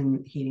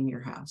in heating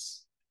your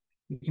house.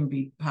 You can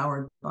be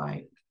powered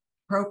by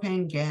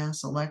propane,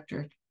 gas,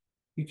 electric.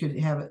 You could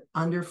have it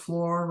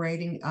underfloor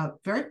rating,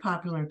 very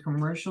popular in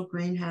commercial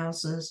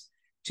greenhouses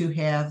to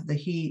have the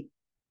heat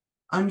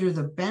under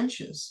the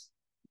benches,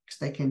 because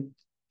they can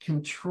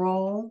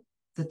control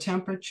the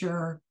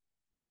temperature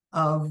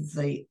of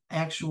the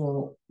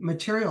actual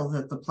material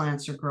that the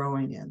plants are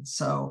growing in.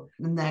 So,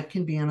 and that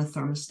can be on a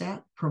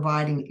thermostat,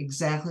 providing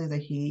exactly the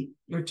heat.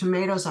 Your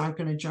tomatoes aren't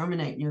going to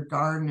germinate in your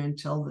garden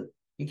until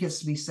it gets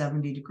to be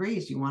 70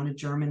 degrees. You want to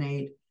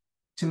germinate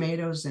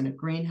tomatoes in a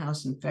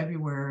greenhouse in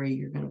February,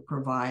 you're going to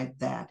provide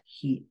that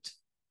heat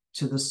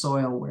to the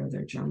soil where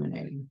they're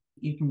germinating.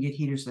 You can get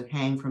heaters that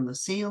hang from the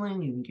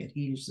ceiling. You can get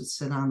heaters that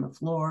sit on the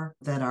floor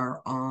that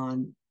are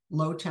on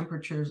low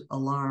temperatures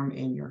alarm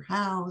in your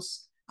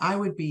house. I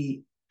would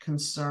be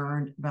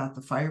concerned about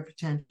the fire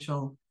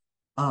potential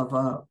of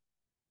a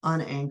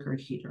unanchored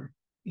heater.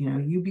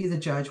 You be the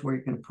judge where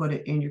you're going to put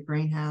it in your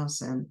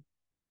greenhouse and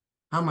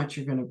how much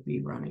you're going to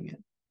be running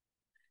it.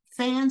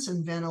 Fans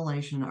and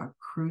ventilation are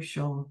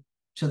crucial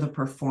to the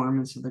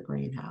performance of the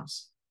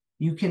greenhouse.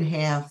 You can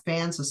have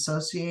fans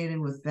associated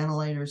with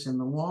ventilators in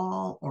the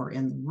wall or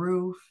in the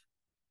roof.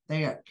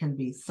 They can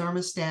be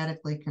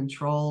thermostatically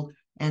controlled.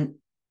 And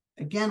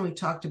again, we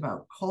talked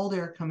about cold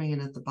air coming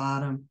in at the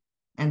bottom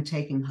and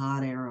taking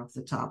hot air off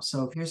the top.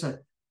 So if here's a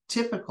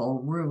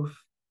typical roof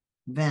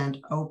vent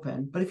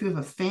open, but if you have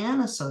a fan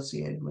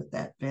associated with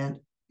that vent,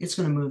 it's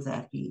going to move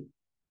that heat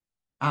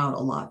out a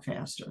lot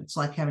faster. It's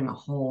like having a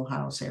whole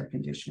house air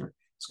conditioner.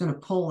 It's going to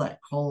pull that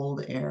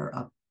cold air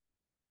up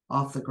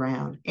off the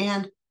ground.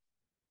 And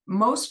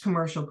most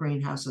commercial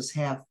greenhouses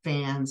have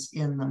fans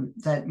in them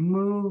that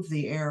move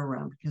the air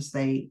around because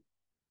they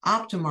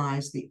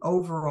optimize the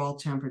overall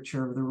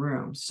temperature of the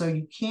room. So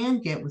you can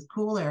get, with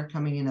cool air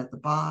coming in at the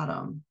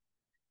bottom,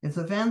 if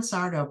the vents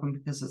aren't open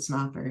because it's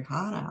not very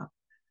hot out,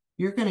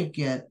 you're going to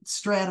get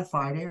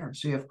stratified air.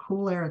 So you have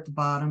cool air at the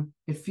bottom.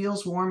 It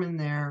feels warm in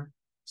there,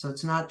 so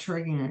it's not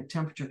triggering a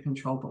temperature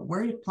control. But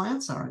where your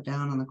plants are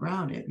down on the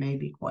ground, it may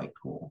be quite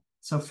cool.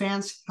 So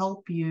fans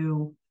help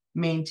you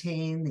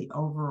maintain the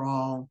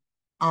overall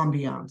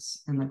ambiance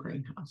in the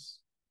greenhouse.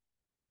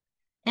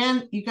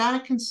 And you got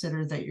to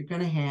consider that you're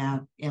going to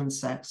have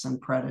insects and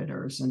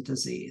predators and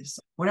disease.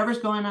 Whatever's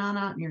going on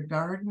out in your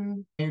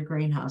garden, your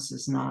greenhouse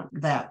is not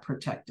that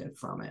protected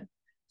from it.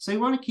 So you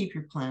want to keep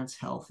your plants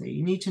healthy.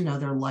 You need to know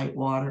their light,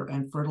 water,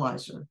 and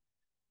fertilizer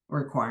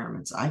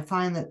requirements. I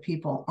find that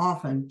people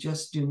often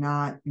just do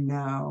not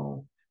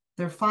know.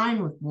 They're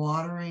fine with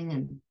watering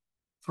and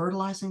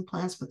fertilizing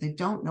plants, but they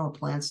don't know a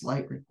plant's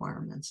light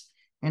requirements.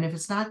 And if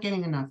it's not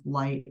getting enough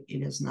light,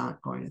 it is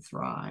not going to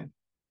thrive.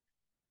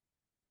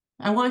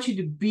 I want you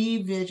to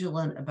be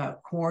vigilant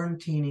about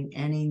quarantining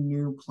any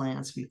new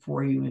plants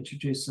before you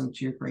introduce them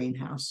to your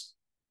greenhouse.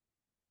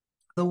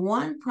 The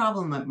one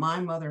problem that my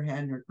mother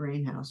had in her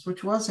greenhouse,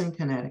 which was in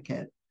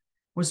Connecticut,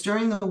 was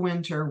during the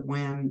winter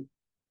when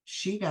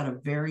she got a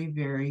very,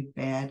 very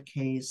bad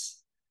case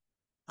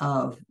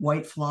of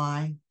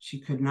whitefly.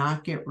 She could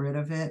not get rid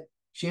of it.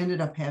 She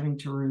ended up having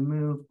to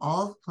remove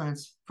all the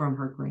plants from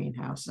her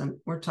greenhouse. And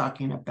we're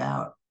talking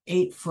about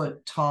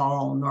 8-foot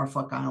tall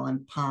Norfolk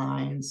Island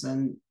pines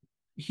and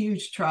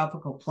huge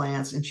tropical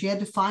plants. And she had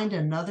to find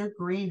another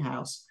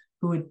greenhouse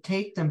who would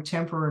take them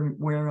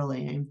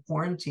temporarily and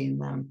quarantine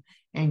them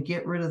and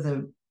get rid of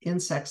the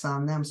insects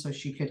on them so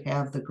she could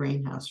have the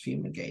greenhouse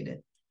fumigated.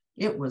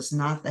 It was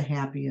not the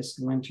happiest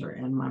winter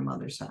in my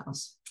mother's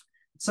house.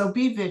 So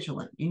be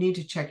vigilant. You need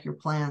to check your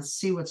plants,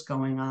 see what's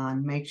going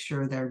on, make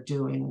sure they're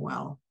doing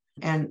well.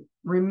 And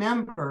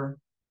remember,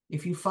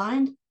 if you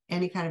find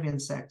any kind of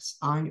insects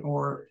on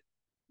or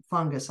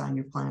fungus on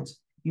your plants,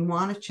 you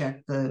want to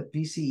check the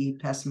VCE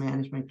pest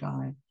management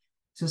guide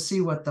to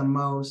see what the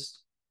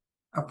most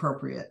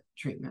appropriate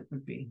treatment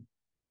would be.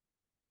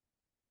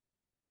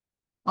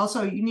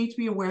 Also, you need to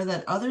be aware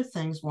that other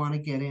things want to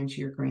get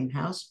into your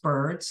greenhouse.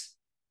 Birds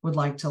would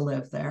like to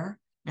live there,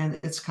 and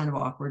it's kind of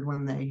awkward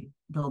when they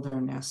build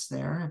their nests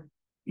there.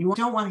 You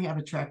don't want to have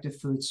attractive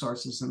food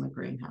sources in the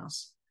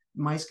greenhouse.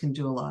 Mice can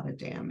do a lot of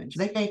damage.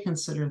 They may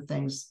consider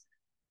things,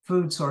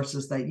 food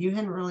sources that you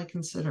hadn't really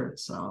considered.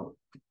 So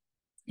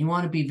you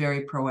want to be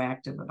very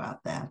proactive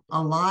about that.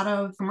 A lot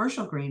of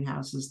commercial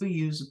greenhouses do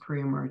use a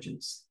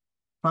pre-emergence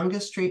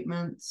fungus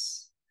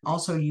treatments.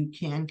 Also, you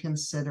can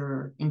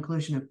consider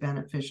inclusion of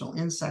beneficial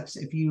insects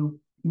if you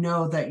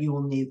know that you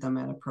will need them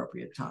at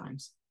appropriate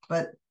times.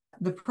 But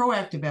the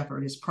proactive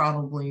effort is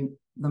probably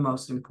the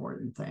most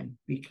important thing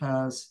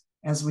because,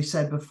 as we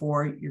said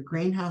before, your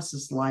greenhouse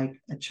is like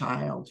a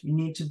child. You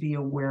need to be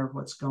aware of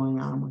what's going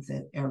on with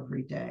it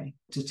every day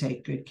to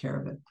take good care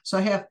of it. So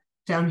I have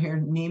down here,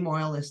 neem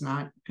oil is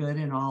not good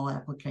in all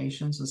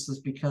applications. This is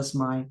because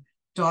my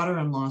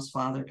daughter-in-law's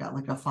father got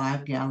like a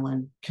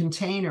 5-gallon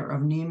container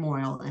of neem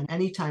oil. And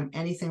anytime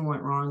anything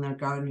went wrong in their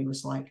garden, he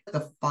was like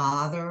the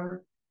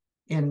father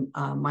in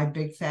my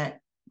big fat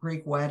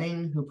Greek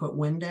wedding who put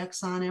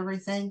Windex on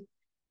everything.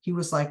 He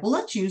was like, well,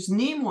 let's use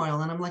neem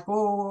oil. And I'm like,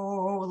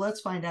 oh,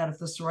 let's find out if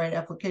this is the right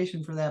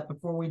application for that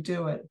before we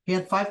do it. He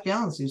had 5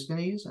 gallons. He was going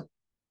to use it.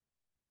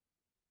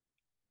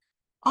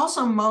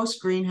 Also,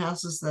 most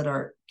greenhouses that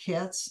are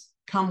kits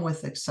come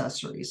with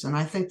accessories. And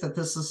I think that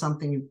this is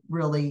something you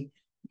really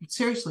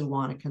seriously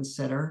want to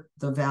consider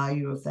the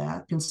value of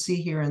that. You can see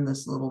here in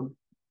this little,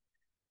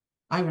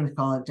 I'm going to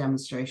call it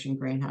demonstration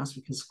greenhouse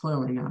because it's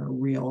clearly not a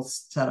real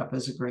setup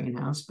as a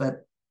greenhouse,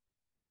 but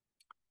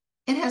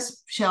it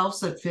has shelves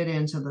that fit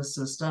into the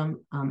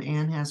system.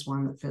 Anne has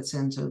one that fits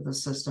into the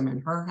system in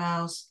her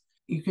house.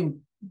 You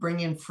can bring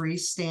in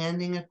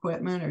freestanding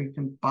equipment or you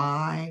can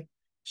buy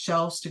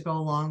shelves to go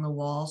along the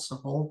walls to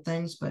hold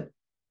things, but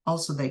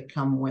also they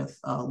come with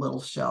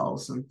little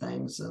shelves and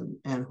things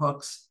and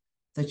hooks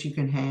that you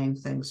can hang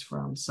things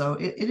from. So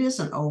it is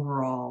an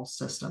overall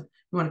system.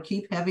 You want to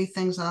keep heavy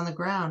things on the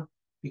ground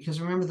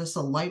because remember, this is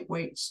a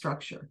lightweight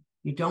structure.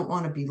 You don't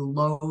want to be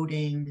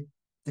loading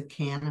the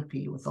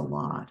canopy with a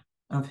lot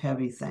of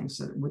heavy things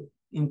that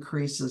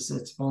increases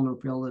its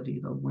vulnerability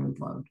to wind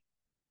load.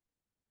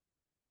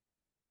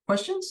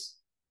 Questions?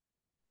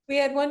 We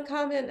had one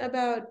comment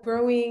about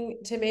growing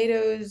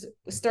tomatoes,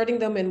 starting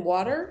them in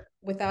water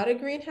without a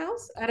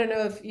greenhouse. I don't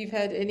know if you've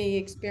had any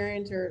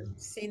experience or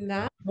seen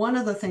that. One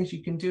of the things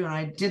you can do, and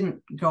I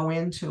didn't go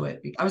into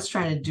it, I was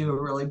trying to do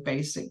a really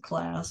basic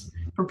class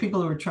for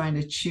people who are trying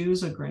to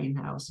choose a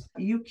greenhouse.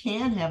 You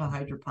can have a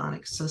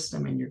hydroponic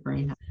system in your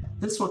greenhouse.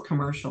 This is what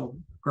commercial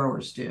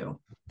growers do.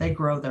 They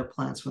grow their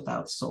plants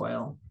without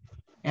soil,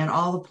 and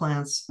all the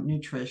plants,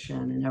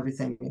 nutrition and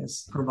everything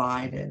is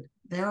provided.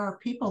 There are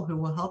people who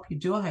will help you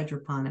do a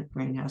hydroponic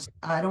greenhouse.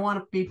 I don't want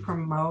to be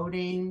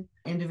promoting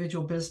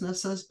individual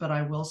businesses, but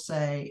I will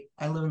say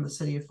I live in the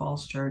city of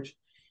Falls Church.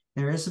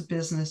 There is a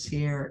business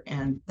here,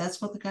 and that's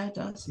what the guy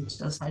does. He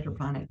does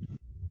hydroponic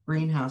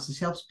greenhouses.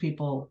 He helps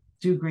people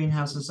do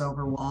greenhouses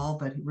overall,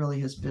 but really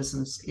his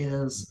business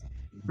is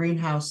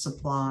greenhouse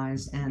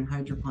supplies and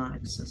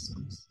hydroponic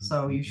systems.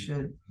 So you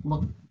should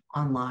look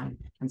online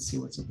and see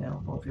what's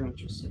available if you're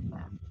interested in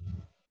that.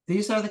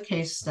 These are the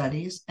case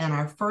studies, and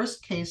our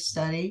first case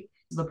study,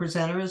 the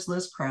presenter is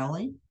Liz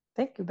Crowley.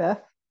 Thank you,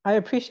 Beth. I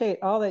appreciate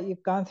all that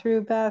you've gone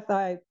through, Beth.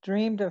 I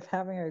dreamed of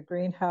having a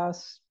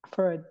greenhouse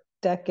for a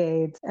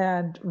decade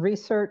and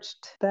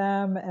researched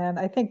them, and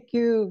I think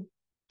you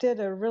did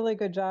a really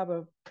good job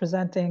of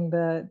presenting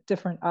the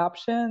different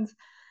options.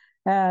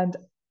 And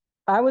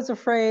I was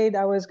afraid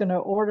I was going to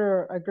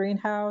order a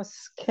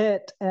greenhouse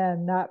kit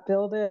and not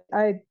build it.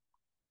 I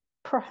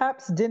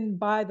perhaps didn't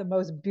buy the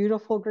most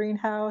beautiful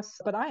greenhouse,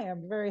 but I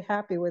am very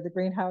happy with the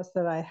greenhouse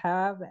that I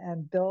have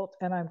and built,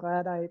 and I'm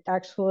glad I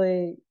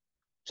actually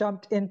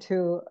jumped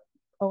into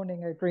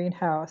owning a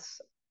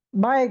greenhouse.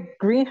 My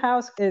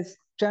greenhouse is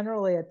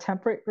generally a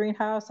temperate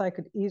greenhouse. I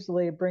could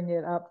easily bring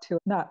it up to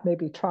not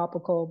maybe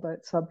tropical,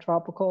 but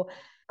subtropical.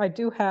 I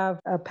do have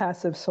a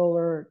passive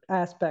solar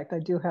aspect. I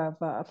do have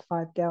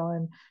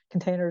 5-gallon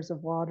containers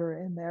of water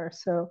in there.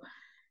 So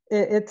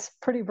it's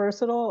pretty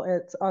versatile.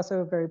 It's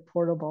also very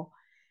portable.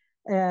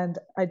 And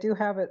I do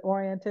have it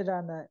oriented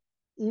on the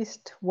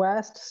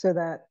east-west so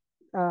that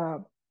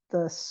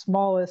the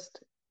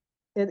smallest,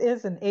 it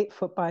is an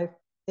 8-foot by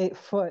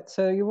 8-foot.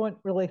 So you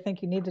wouldn't really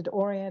think you needed to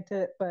orient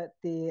it, but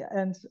the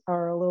ends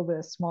are a little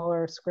bit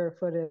smaller square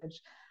footage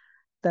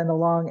than the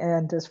long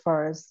end as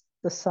far as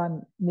the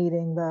sun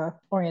meeting the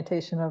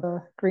orientation of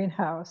the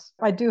greenhouse.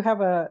 I do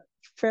have a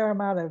fair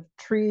amount of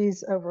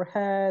trees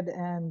overhead,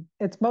 and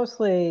it's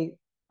mostly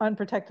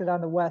unprotected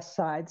on the west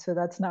side, so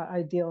that's not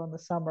ideal in the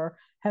summer,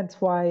 hence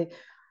why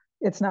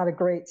it's not a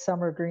great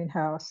summer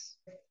greenhouse.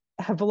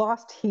 have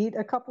lost heat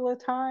a couple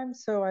of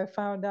times. So I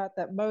found out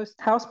that most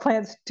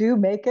houseplants do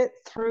make it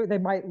through. They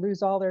might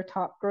lose all their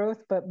top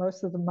growth, but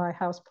most of my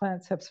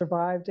houseplants have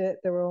survived it.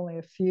 There were only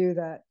a few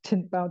that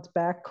didn't bounce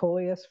back.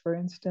 Coleus, for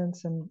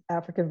instance, and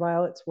African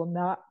violets will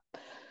not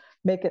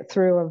make it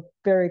through a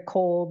very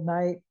cold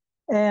night.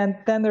 And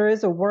then there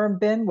is a worm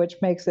bin, which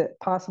makes it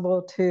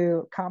possible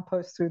to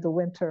compost through the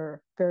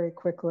winter very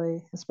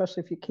quickly,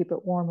 especially if you keep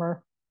it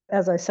warmer.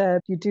 As I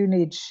said, you do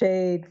need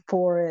shade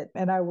for it.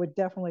 And I would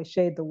definitely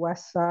shade the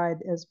west side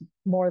as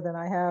more than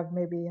I have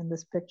maybe in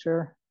this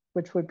picture,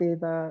 which would be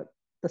the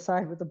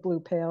side with the blue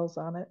pails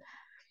on it.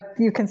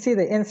 You can see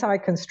the inside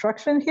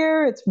construction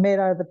here. It's made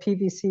out of the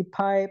PVC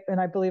pipe, and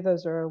I believe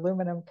those are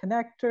aluminum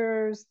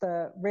connectors.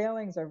 The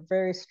railings are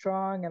very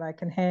strong, and I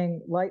can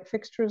hang light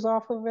fixtures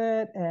off of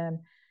it and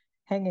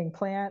hanging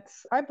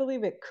plants. I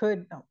believe it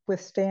could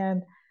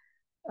withstand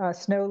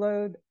snow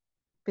load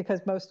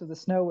because most of the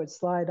snow would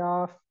slide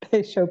off.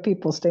 They show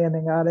people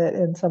standing on it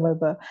in some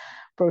of the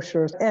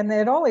brochures. And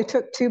it only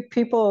took 2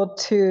 people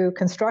to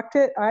construct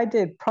it. I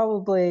did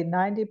probably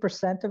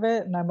 90% of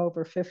it, and I'm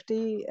over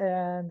 50.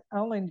 And I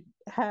only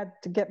had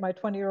to get my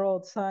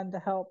 20-year-old son to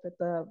help at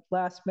the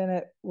last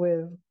minute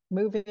with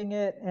moving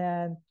it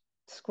and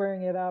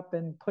squaring it up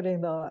and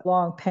putting the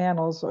long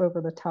panels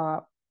over the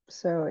top.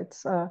 So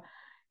it's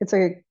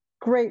a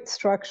great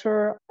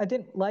structure. I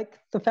didn't like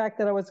the fact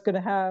that I was going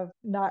to have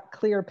not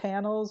clear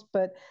panels,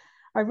 but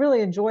I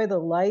really enjoy the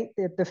light,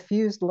 the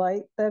diffused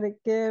light that it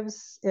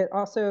gives. It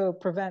also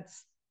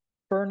prevents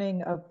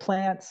burning of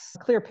plants.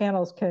 Clear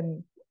panels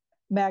can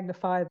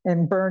magnify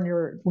and burn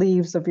your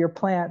leaves of your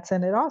plants.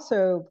 And it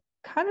also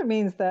kind of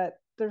means that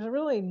there's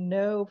really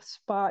no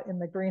spot in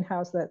the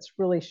greenhouse that's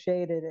really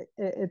shaded.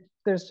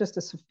 There's just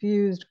a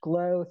suffused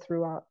glow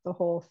throughout the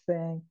whole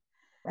thing.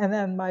 And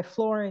then my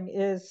flooring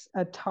is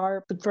a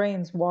tarp. It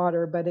drains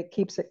water, but it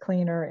keeps it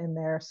cleaner in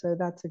there. So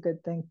that's a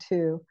good thing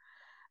too.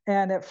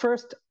 And at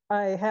first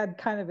I had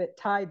kind of it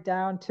tied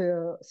down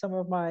to some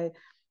of my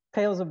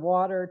pails of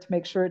water to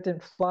make sure it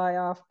didn't fly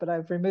off, but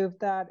I've removed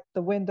that.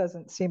 The wind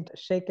doesn't seem to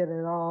shake it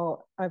at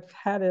all. I've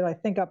had it, I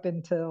think, up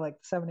into like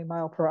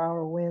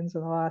 70-mile-per-hour winds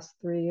in the last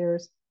 3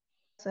 years.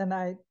 And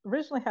I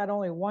originally had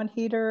only one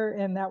heater,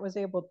 and that was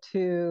able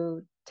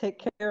to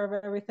take care of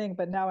everything.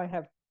 But now I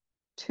have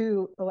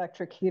 2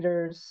 electric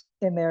heaters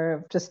in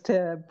there just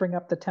to bring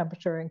up the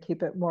temperature and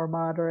keep it more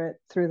moderate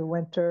through the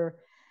winter.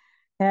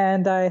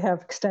 And I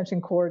have extension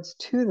cords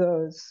to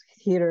those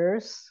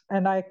heaters,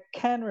 and I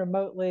can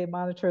remotely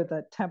monitor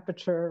the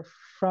temperature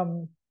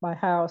from my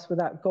house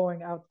without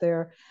going out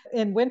there.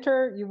 In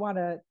winter, you want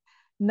to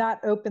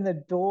not open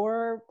the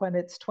door when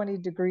it's 20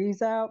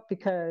 degrees out,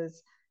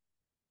 because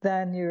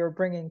then you're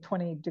bringing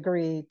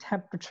 20-degree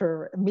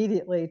temperature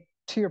immediately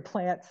to your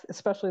plants,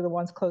 especially the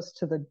ones close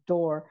to the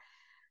door.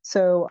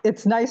 So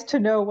it's nice to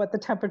know what the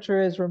temperature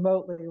is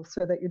remotely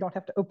so that you don't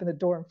have to open the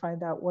door and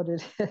find out what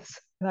it is.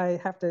 And I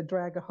have to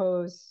drag a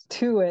hose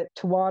to it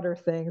to water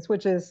things,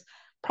 which is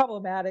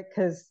problematic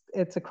because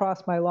it's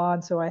across my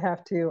lawn. So I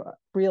have to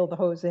reel the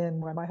hose in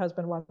when my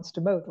husband wants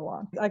to mow the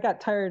lawn. I got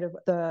tired of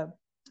the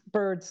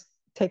birds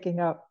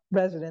taking up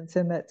residence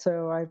in it.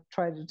 So I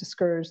tried to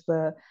discourage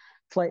the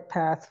flight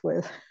path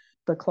with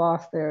the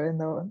cloth there in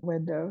the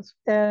windows.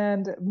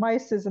 And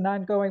mice is an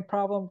ongoing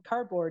problem.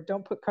 Cardboard,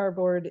 don't put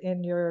cardboard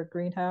in your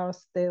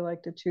greenhouse. They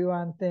like to chew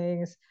on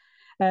things.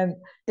 And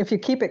if you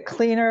keep it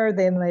cleaner,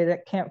 then they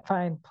can't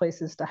find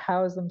places to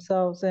house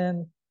themselves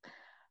in.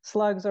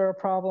 Slugs are a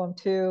problem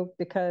too,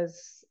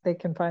 because they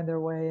can find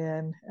their way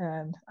in.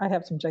 And I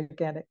have some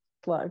gigantic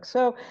slugs.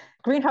 So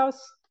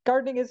greenhouse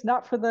gardening is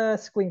not for the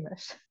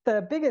squeamish.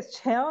 The biggest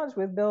challenge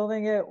with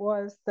building it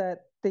was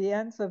that the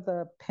ends of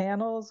the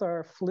panels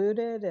are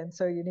fluted, and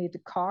so you need to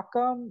caulk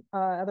them.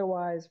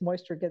 Otherwise,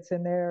 moisture gets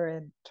in there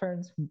and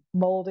turns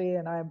moldy,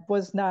 and I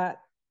was not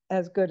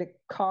as good at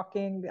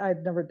caulking.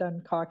 I'd never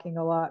done caulking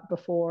a lot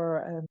before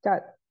and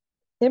got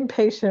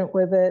impatient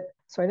with it,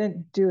 so I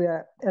didn't do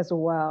that as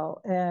well.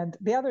 And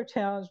the other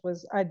challenge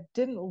was I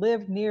didn't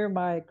live near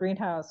my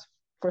greenhouse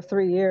for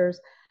 3 years,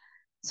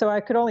 so I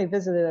could only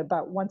visit it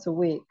about once a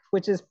week,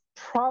 which is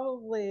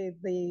probably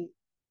the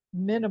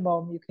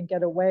minimum you can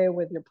get away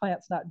with your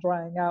plants not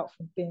drying out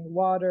from being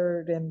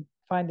watered and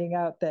finding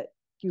out that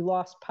you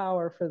lost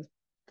power for the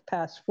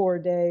past 4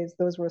 days.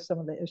 Those were some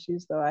of the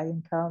issues that I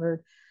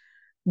encountered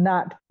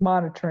not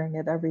monitoring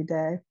it every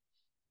day.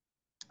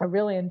 I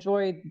really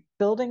enjoyed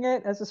building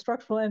it as a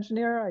structural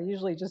engineer. I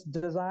usually just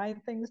design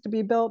things to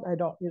be built. I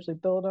don't usually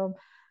build them.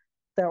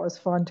 That was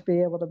fun to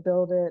be able to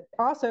build it.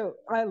 Also,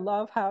 I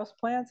love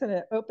houseplants, and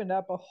it opened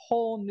up a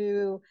whole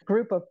new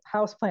group of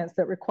houseplants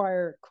that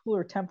require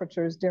cooler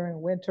temperatures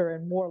during winter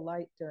and more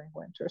light during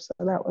winter. So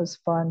that was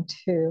fun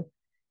too.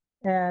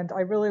 And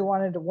I really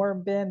wanted a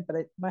worm bin, but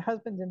my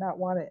husband did not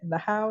want it in the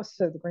house.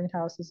 So the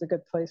greenhouse is a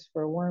good place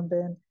for a worm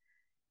bin.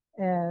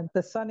 And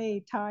the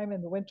sunny time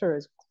in the winter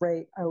is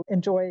great. I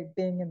enjoy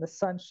being in the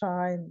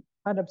sunshine,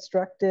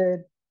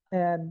 unobstructed,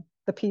 and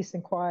the peace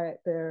and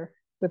quiet there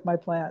with my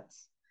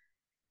plants.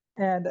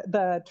 And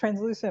the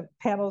translucent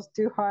panels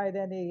do hide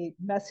any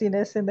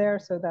messiness in there.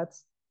 So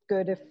that's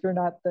good if you're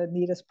not the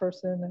neatest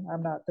person, and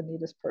I'm not the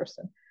neatest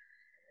person.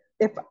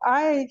 If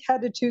I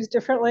had to choose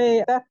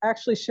differently, Beth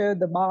actually showed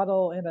the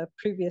model in a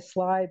previous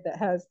slide that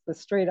has the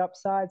straight up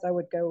sides. I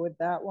would go with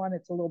that one.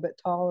 It's a little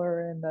bit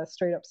taller and the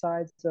straight up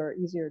sides are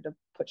easier to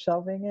put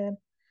shelving in.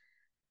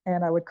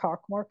 And I would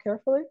caulk more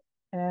carefully.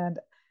 And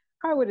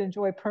I would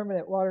enjoy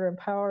permanent water and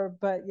power,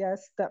 but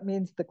yes, that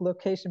means the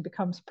location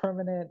becomes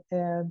permanent,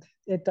 and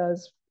it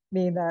does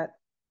mean that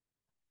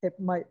it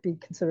might be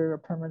considered a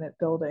permanent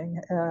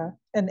building.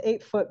 An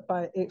 8 foot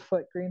by 8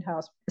 foot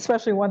greenhouse,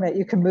 especially one that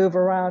you can move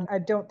around, I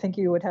don't think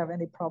you would have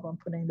any problem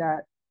putting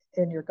that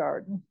in your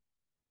garden.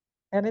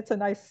 And it's a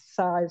nice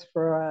size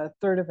for a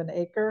third of an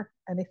acre.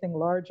 Anything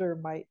larger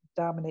might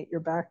dominate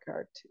your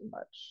backyard too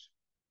much.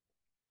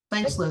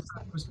 Thanks, Liz.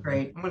 That was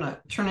great. I'm going to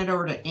turn it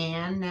over to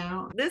Anne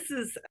now. This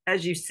is,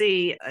 as you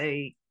see,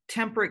 a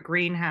temperate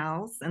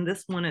greenhouse, and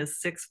this one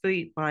is 6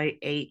 feet by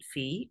 8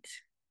 feet.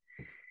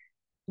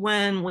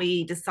 When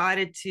we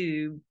decided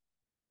to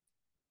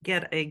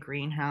get a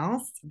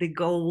greenhouse, the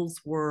goals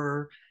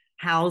were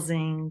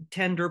housing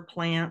tender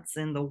plants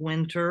in the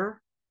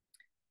winter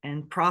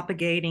and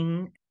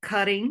propagating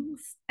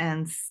cuttings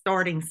and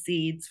starting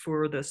seeds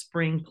for the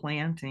spring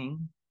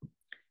planting.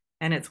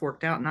 And it's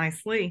worked out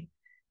nicely.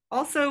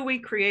 Also, we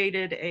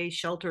created a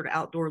sheltered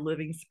outdoor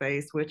living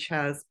space, which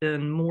has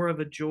been more of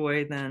a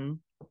joy than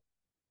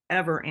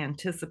ever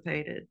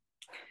anticipated,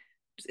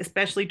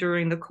 especially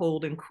during the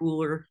cold and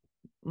cooler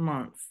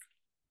months.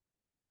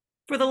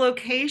 For the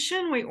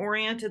location, we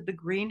oriented the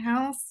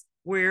greenhouse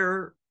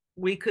where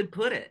we could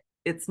put it.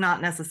 It's not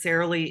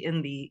necessarily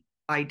in the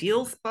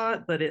ideal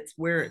spot, but it's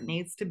where it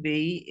needs to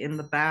be, in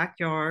the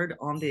backyard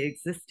on the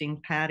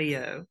existing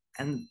patio.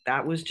 And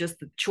that was just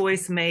the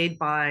choice made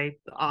by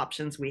the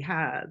options we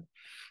had.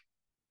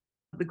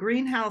 The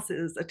greenhouse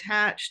is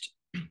attached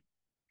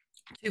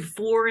to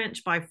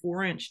 4-inch by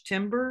 4-inch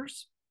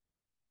timbers,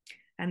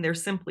 and they're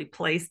simply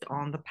placed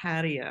on the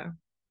patio.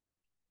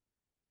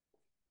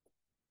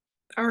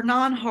 Our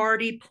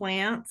non-hardy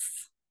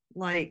plants,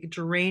 like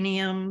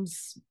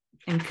geraniums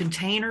and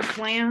container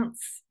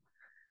plants,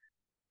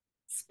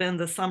 spend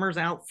the summers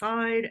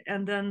outside,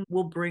 and then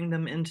we'll bring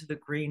them into the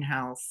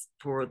greenhouse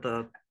for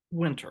the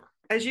winter.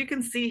 As you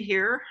can see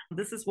here,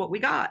 this is what we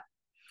got.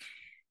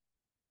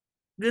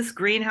 This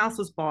greenhouse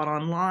was bought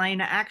online,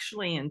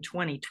 actually in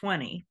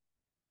 2020.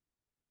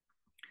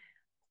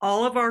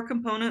 All of our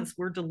components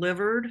were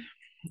delivered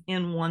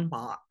in one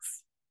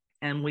box,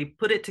 and we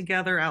put it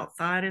together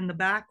outside in the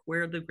back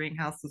where the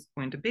greenhouse is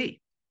going to be.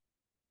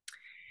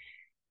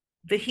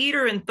 The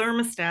heater and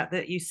thermostat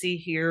that you see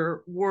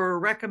here were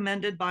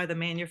recommended by the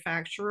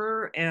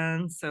manufacturer,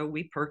 and so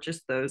we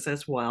purchased those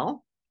as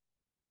well.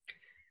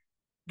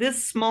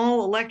 This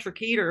small electric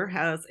heater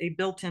has a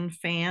built-in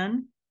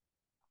fan,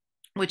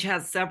 which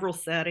has several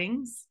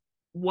settings.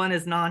 One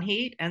is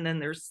non-heat, and then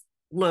there's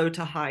low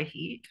to high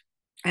heat.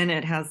 And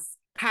it has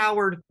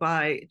powered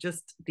by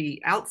just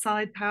the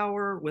outside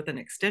power with an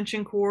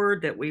extension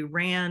cord that we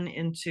ran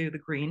into the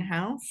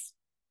greenhouse.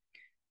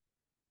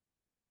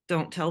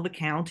 Don't tell the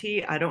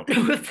county. I don't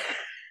know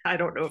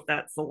if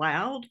that's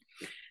allowed,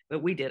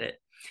 but we did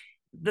it.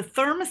 The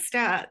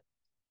thermostat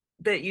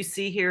that you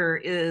see here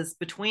is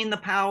between the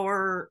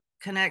power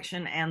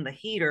connection and the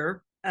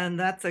heater, and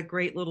that's a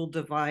great little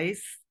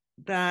device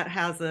that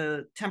has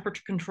a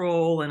temperature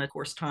control and, of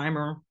course,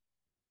 timer.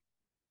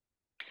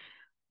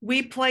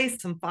 We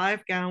placed some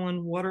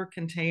 5-gallon water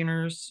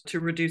containers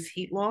to reduce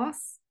heat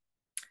loss.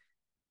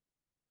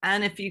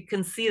 And if you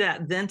can see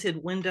that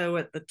vented window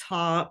at the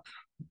top,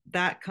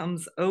 that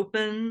comes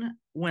open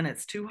when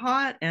it's too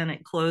hot and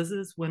it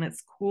closes when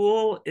it's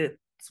cool. It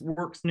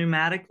works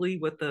pneumatically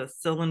with a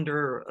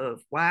cylinder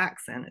of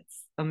wax, and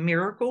it's a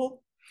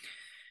miracle.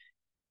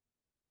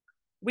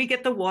 We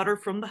get the water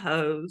from the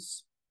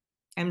hose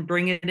and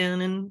bring it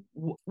in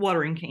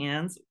watering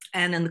cans.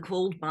 And in the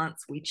cold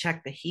months, we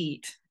check the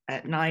heat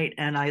at night.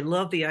 And I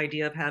love the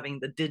idea of having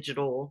the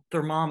digital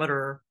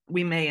thermometer.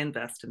 We may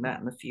invest in that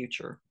in the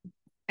future.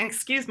 And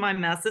excuse my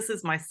mess, this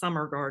is my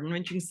summer garden.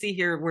 And you can see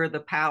here where the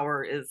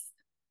power is,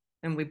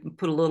 and we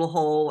put a little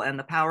hole and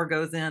the power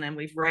goes in, and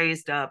we've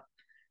raised up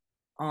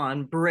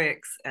on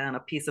bricks and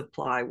a piece of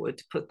plywood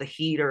to put the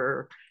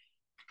heater.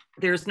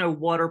 There's no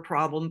water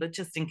problem, but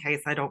just in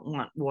case I don't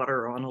want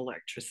water on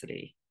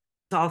electricity.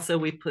 Also,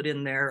 we put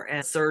in there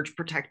a surge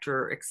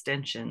protector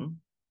extension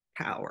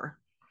power.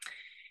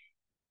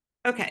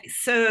 Okay,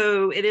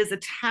 so it is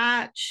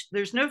attached.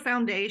 There's no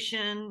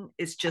foundation.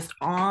 It's just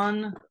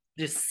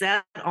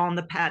set on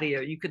the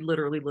patio. You could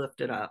literally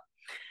lift it up.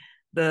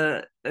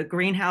 The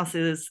greenhouse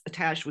is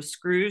attached with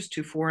screws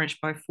to 4-inch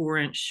by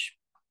 4-inch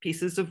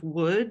pieces of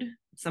wood.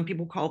 Some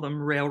people call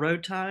them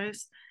railroad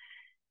ties.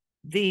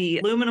 The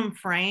aluminum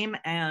frame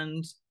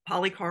and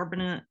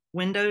polycarbonate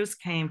windows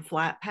came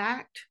flat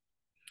packed.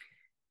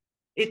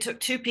 It took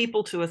 2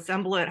 people to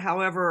assemble it.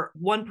 However,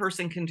 one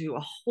person can do a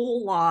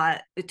whole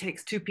lot. It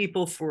takes 2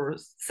 people for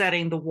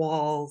setting the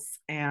walls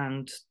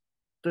and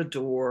the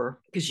door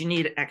because you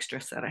need an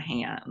extra set of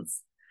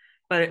hands.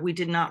 But we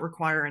did not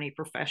require any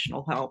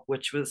professional help,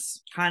 which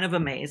was kind of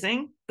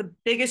amazing. The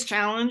biggest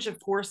challenge, of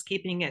course,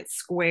 keeping it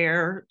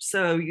square.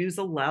 So use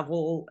a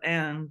level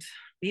and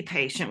be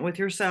patient with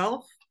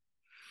yourself.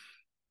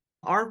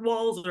 Our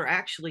walls are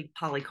actually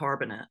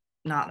polycarbonate,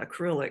 not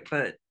acrylic,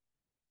 but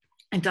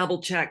I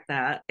double check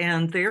that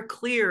and they're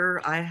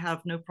clear. I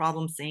have no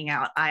problem seeing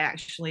out. I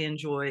actually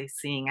enjoy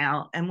seeing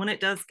out. And when it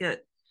does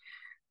get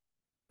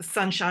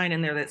sunshine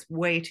in there that's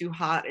way too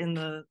hot in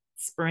the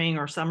spring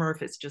or summer,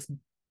 if it's just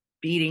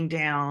beating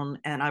down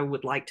and I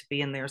would like to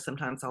be in there,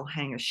 sometimes I'll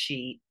hang a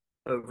sheet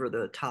over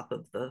the top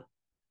of the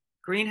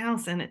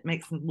greenhouse and it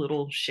makes a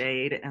little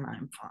shade and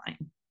I'm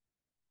fine.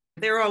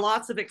 There are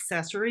lots of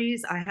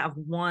accessories. I have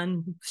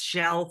one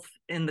shelf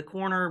in the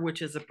corner,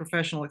 which is a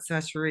professional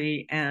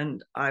accessory,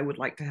 and I would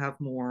like to have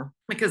more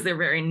because they're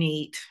very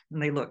neat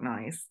and they look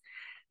nice.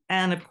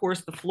 And of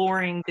course, the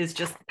flooring is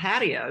just the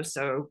patio,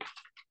 so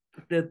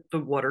the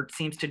water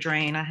seems to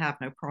drain. I have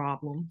no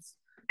problems.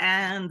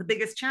 And the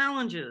biggest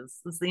challenges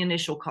is the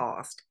initial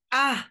cost.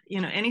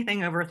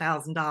 Anything over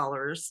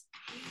 $1,000.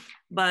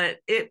 But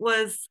it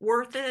was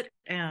worth it,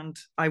 and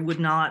I would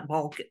not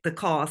balk at the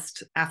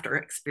cost after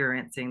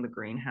experiencing the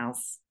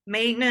greenhouse.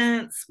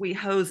 Maintenance, we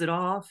hose it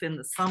off in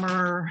the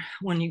summer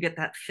when you get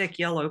that thick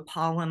yellow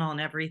pollen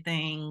on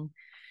everything.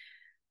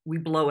 We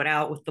blow it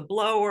out with the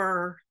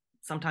blower.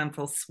 Sometimes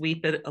we'll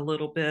sweep it a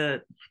little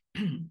bit.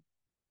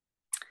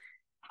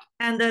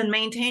 And then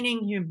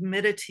maintaining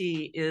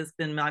humidity has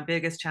been my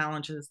biggest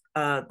challenges.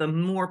 The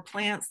more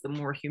plants, the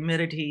more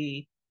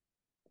humidity.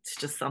 It's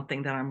just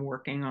something that I'm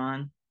working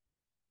on.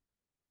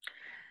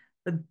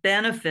 The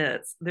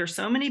benefits, there's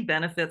so many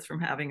benefits from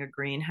having a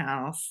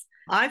greenhouse.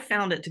 I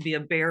found it to be a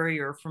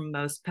barrier from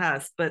most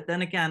pests, but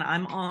then again,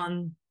 I'm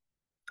on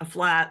a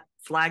flat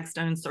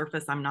flagstone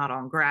surface. I'm not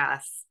on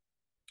grass.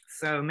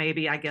 So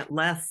maybe I get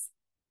less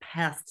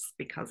pests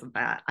because of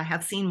that. I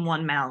have seen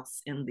one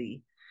mouse in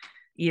the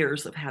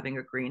years of having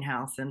a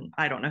greenhouse, and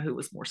I don't know who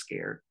was more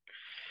scared.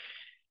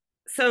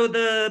 So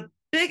the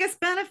biggest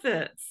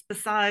benefits,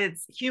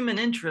 besides human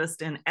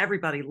interest, and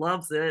everybody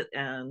loves it,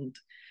 and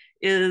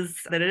is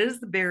that it is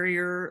the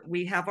barrier.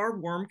 We have our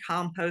worm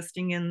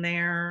composting in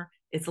there.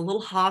 It's a little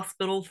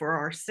hospital for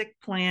our sick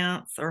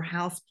plants or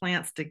house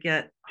plants to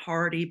get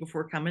hardy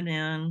before coming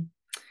in.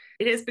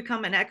 It has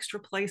become an extra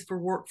place for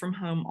work from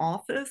home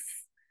office,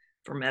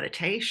 for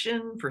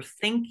meditation, for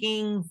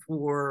thinking,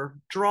 for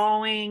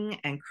drawing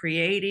and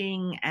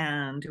creating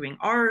and doing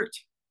art.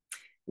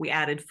 We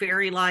added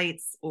fairy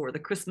lights or the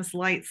Christmas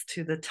lights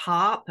to the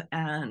top,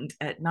 and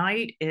at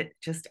night it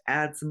just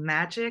adds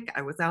magic.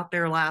 I was out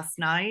there last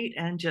night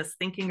and just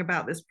thinking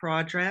about this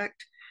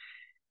project,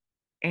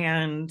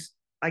 and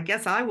I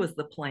guess I was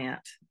the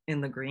plant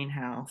in the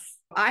greenhouse.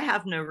 I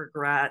have no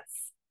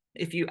regrets.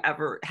 If you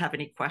ever have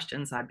any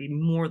questions, I'd be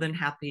more than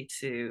happy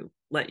to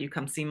let you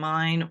come see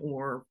mine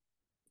or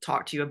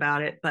talk to you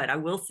about it. But I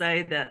will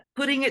say that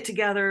putting it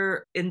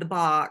together in the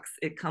box,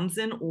 it comes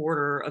in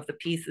order of the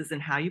pieces and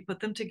how you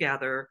put them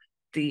together.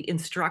 The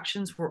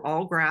instructions were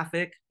all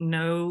graphic,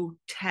 no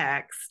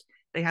text.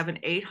 They have an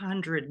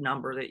 800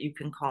 number that you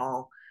can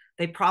call.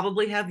 They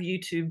probably have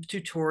YouTube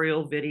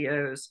tutorial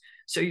videos.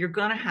 So you're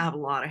going to have a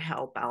lot of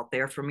help out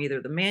there from either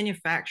the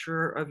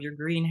manufacturer of your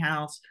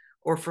greenhouse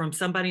or from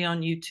somebody on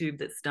YouTube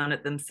that's done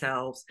it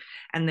themselves.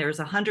 And there's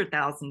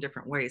 100,000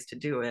 different ways to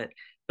do it.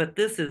 But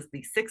this is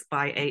the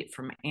 6x8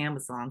 from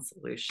Amazon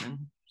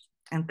solution.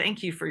 And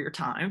thank you for your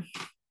time.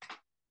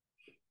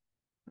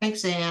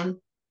 Thanks, Anne.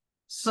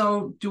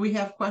 So do we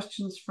have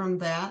questions from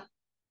that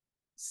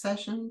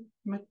session,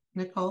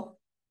 Nicole?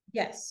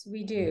 Yes,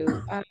 we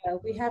do.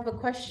 We have a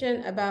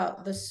question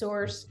about the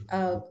source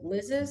of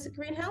Liz's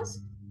greenhouse.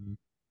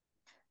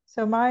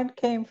 So mine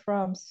came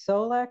from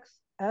Solex,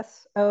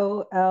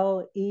 Solexx.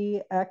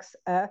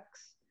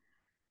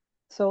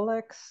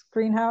 Solex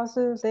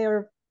greenhouses. They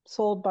are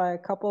sold by a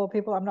couple of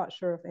people. I'm not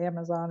sure if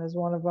Amazon is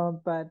one of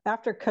them, but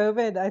after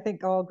COVID, I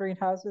think all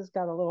greenhouses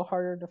got a little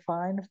harder to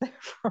find there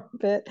for a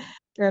bit.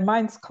 And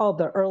mine's called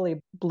the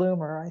Early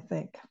Bloomer, I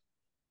think.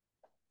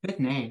 Good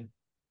name.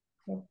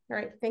 All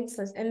right, thanks,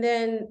 Liz. And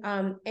then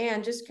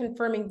Anne, just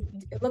confirming,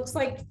 it looks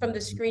like from the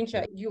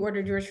screenshot, you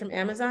ordered yours from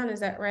Amazon, is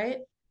that right?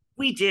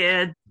 We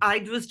did. I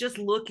was just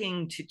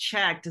looking to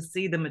check to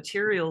see the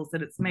materials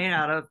that it's made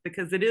out of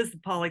because it is the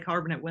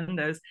polycarbonate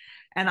windows.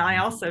 And I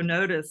also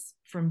noticed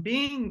from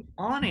being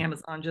on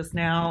Amazon just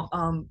now,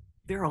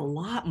 there are a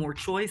lot more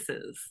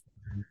choices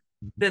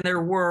than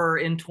there were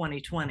in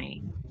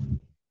 2020.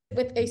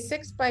 With a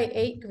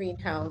 6x8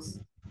 greenhouse,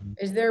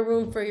 is there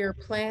room for your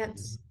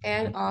plants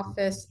and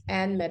office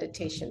and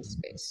meditation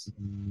space?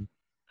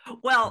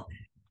 Well,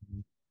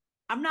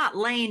 I'm not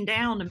laying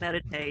down to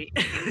meditate.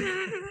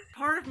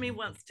 Part of me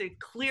wants to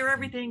clear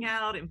everything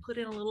out and put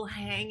in a little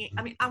hanging.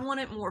 I mean, I want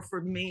it more for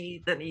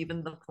me than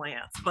even the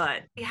plants,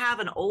 but we have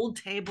an old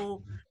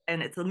table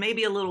and it's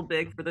maybe a little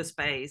big for the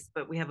space,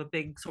 but we have a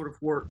big sort of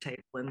work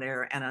table in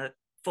there and a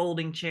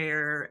folding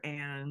chair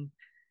and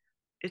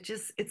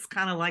it's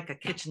kind of like a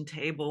kitchen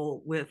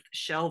table with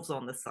shelves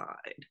on the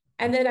side.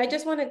 And then I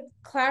just want to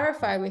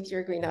clarify with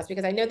your greenhouse,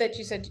 because I know that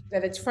you said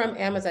that it's from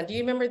Amazon. Do you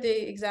remember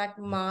the exact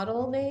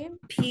model name?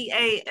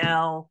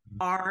 PALRAM,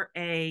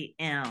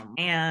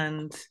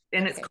 and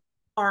it's Okay. called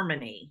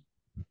Harmony.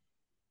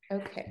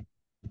 Okay.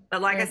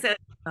 But like I And said,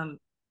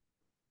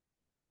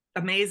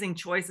 amazing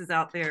choices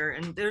out there,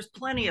 and there's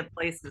plenty of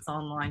places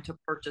online to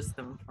purchase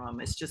them from.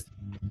 It's just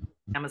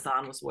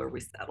Amazon was where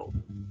we settled.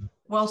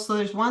 Well, so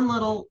there's one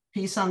little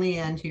piece on the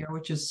end here,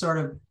 which is sort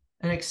of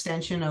an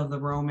extension of the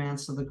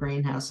romance of the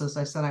greenhouse. As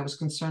I said, I was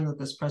concerned that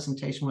this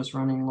presentation was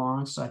running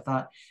long. So I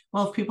thought,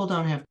 well, if people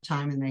don't have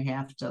time and they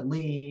have to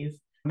leave,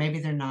 maybe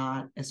they're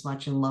not as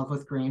much in love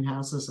with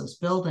greenhouses as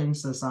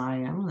buildings as I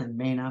am. They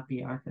may not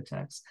be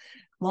architects.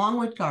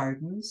 Longwood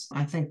Gardens,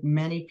 I think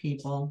many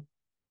people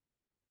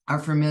are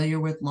familiar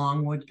with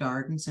Longwood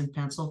Gardens in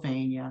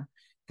Pennsylvania.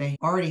 They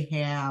already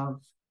have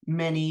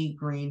many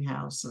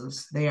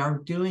greenhouses. They are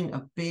doing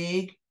a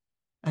big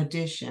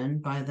addition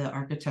by the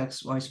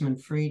architects Weissman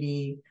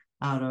Freedy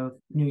out of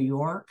New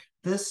York.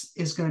 This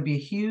is going to be a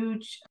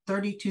huge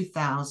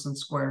 32,000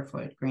 square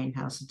foot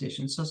greenhouse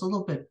addition. So it's a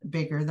little bit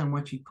bigger than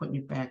what you put in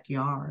your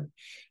backyard.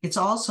 It's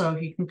also,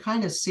 you can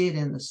kind of see it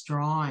in this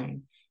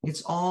drawing,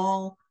 it's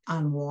all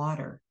on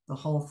water. The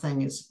whole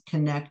thing is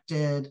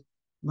connected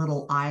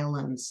little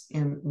islands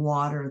in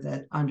water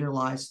that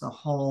underlies the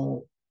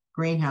whole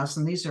greenhouse.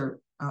 And these are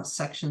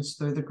sections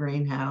through the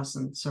greenhouse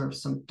and sort of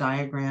some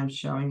diagrams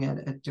showing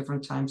it at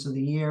different times of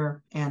the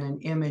year and an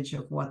image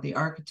of what the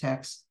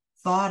architects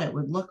thought it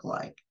would look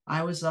like.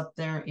 I was up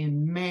there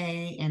in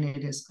May and it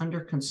is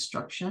under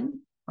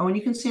construction. Oh, and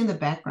you can see in the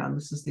background,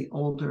 this is the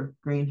older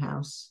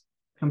greenhouse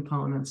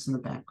components in the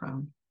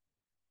background.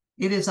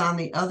 It is on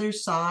the other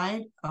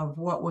side of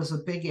what was a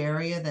big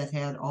area that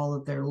had all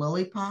of their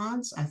lily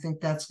ponds. I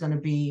think that's going to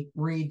be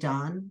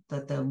redone,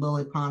 that the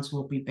lily ponds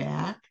will be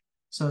back.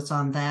 So it's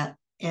on that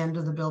end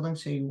of the building.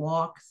 So you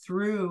walk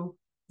through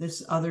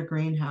this other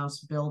greenhouse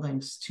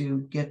buildings to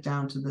get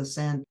down to this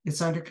end.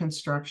 It's under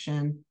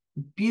construction.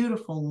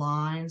 Beautiful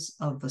lines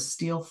of the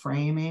steel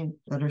framing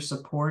that are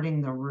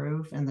supporting the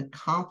roof and the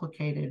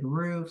complicated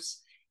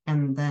roofs.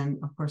 And then,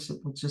 of course, it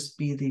will just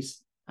be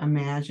these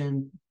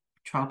imagined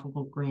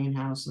tropical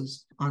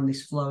greenhouses on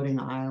these floating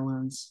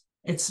islands.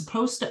 It's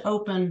supposed to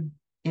open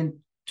in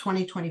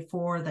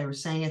 2024. They were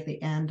saying at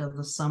the end of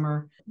the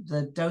summer.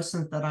 The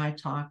docent that I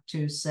talked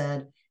to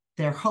said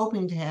they're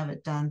hoping to have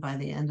it done by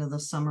the end of the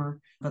summer,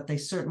 but they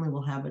certainly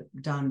will have it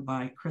done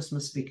by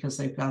Christmas because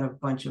they've got a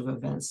bunch of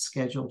events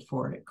scheduled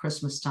for it at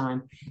Christmas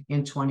time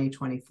in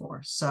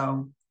 2024.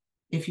 So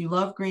if you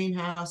love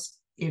greenhouse,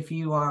 if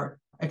you are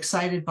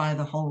excited by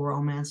the whole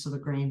romance of the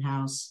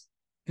greenhouse,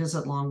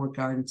 visit Longwood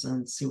Gardens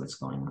and see what's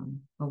going on.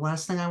 The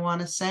last thing I want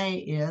to say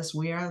is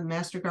we are the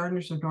Master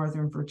Gardeners of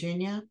Northern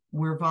Virginia.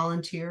 We're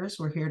volunteers.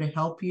 We're here to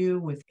help you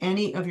with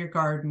any of your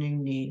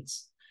gardening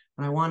needs.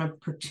 And I want to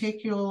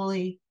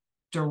particularly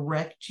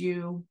direct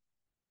you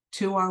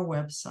to our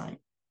website,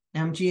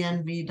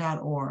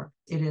 mgnv.org.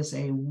 It is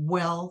a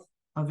wealth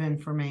of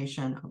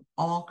information of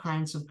all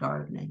kinds of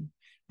gardening.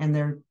 And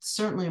there are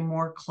certainly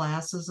more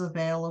classes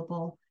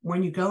available.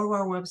 When you go to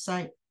our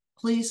website,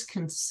 please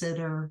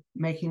consider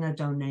making a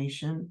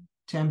donation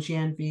to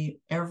MGNV.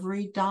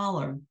 Every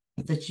dollar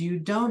that you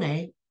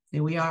donate,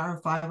 we are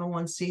a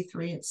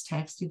 501c3, it's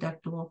tax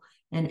deductible,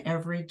 and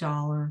every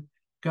dollar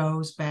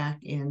goes back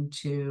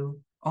into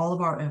all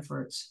of our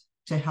efforts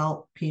to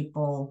help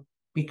people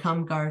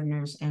become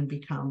gardeners and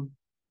become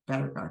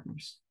better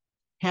gardeners.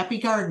 Happy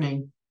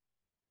gardening.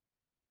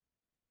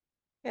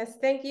 yes,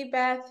 thank you,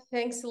 Beth.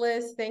 Thanks,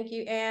 Liz. Thank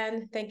you,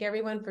 Anne. Thank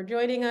everyone for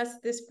joining us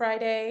this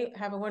Friday.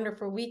 Have a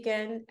wonderful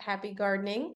weekend. Happy gardening.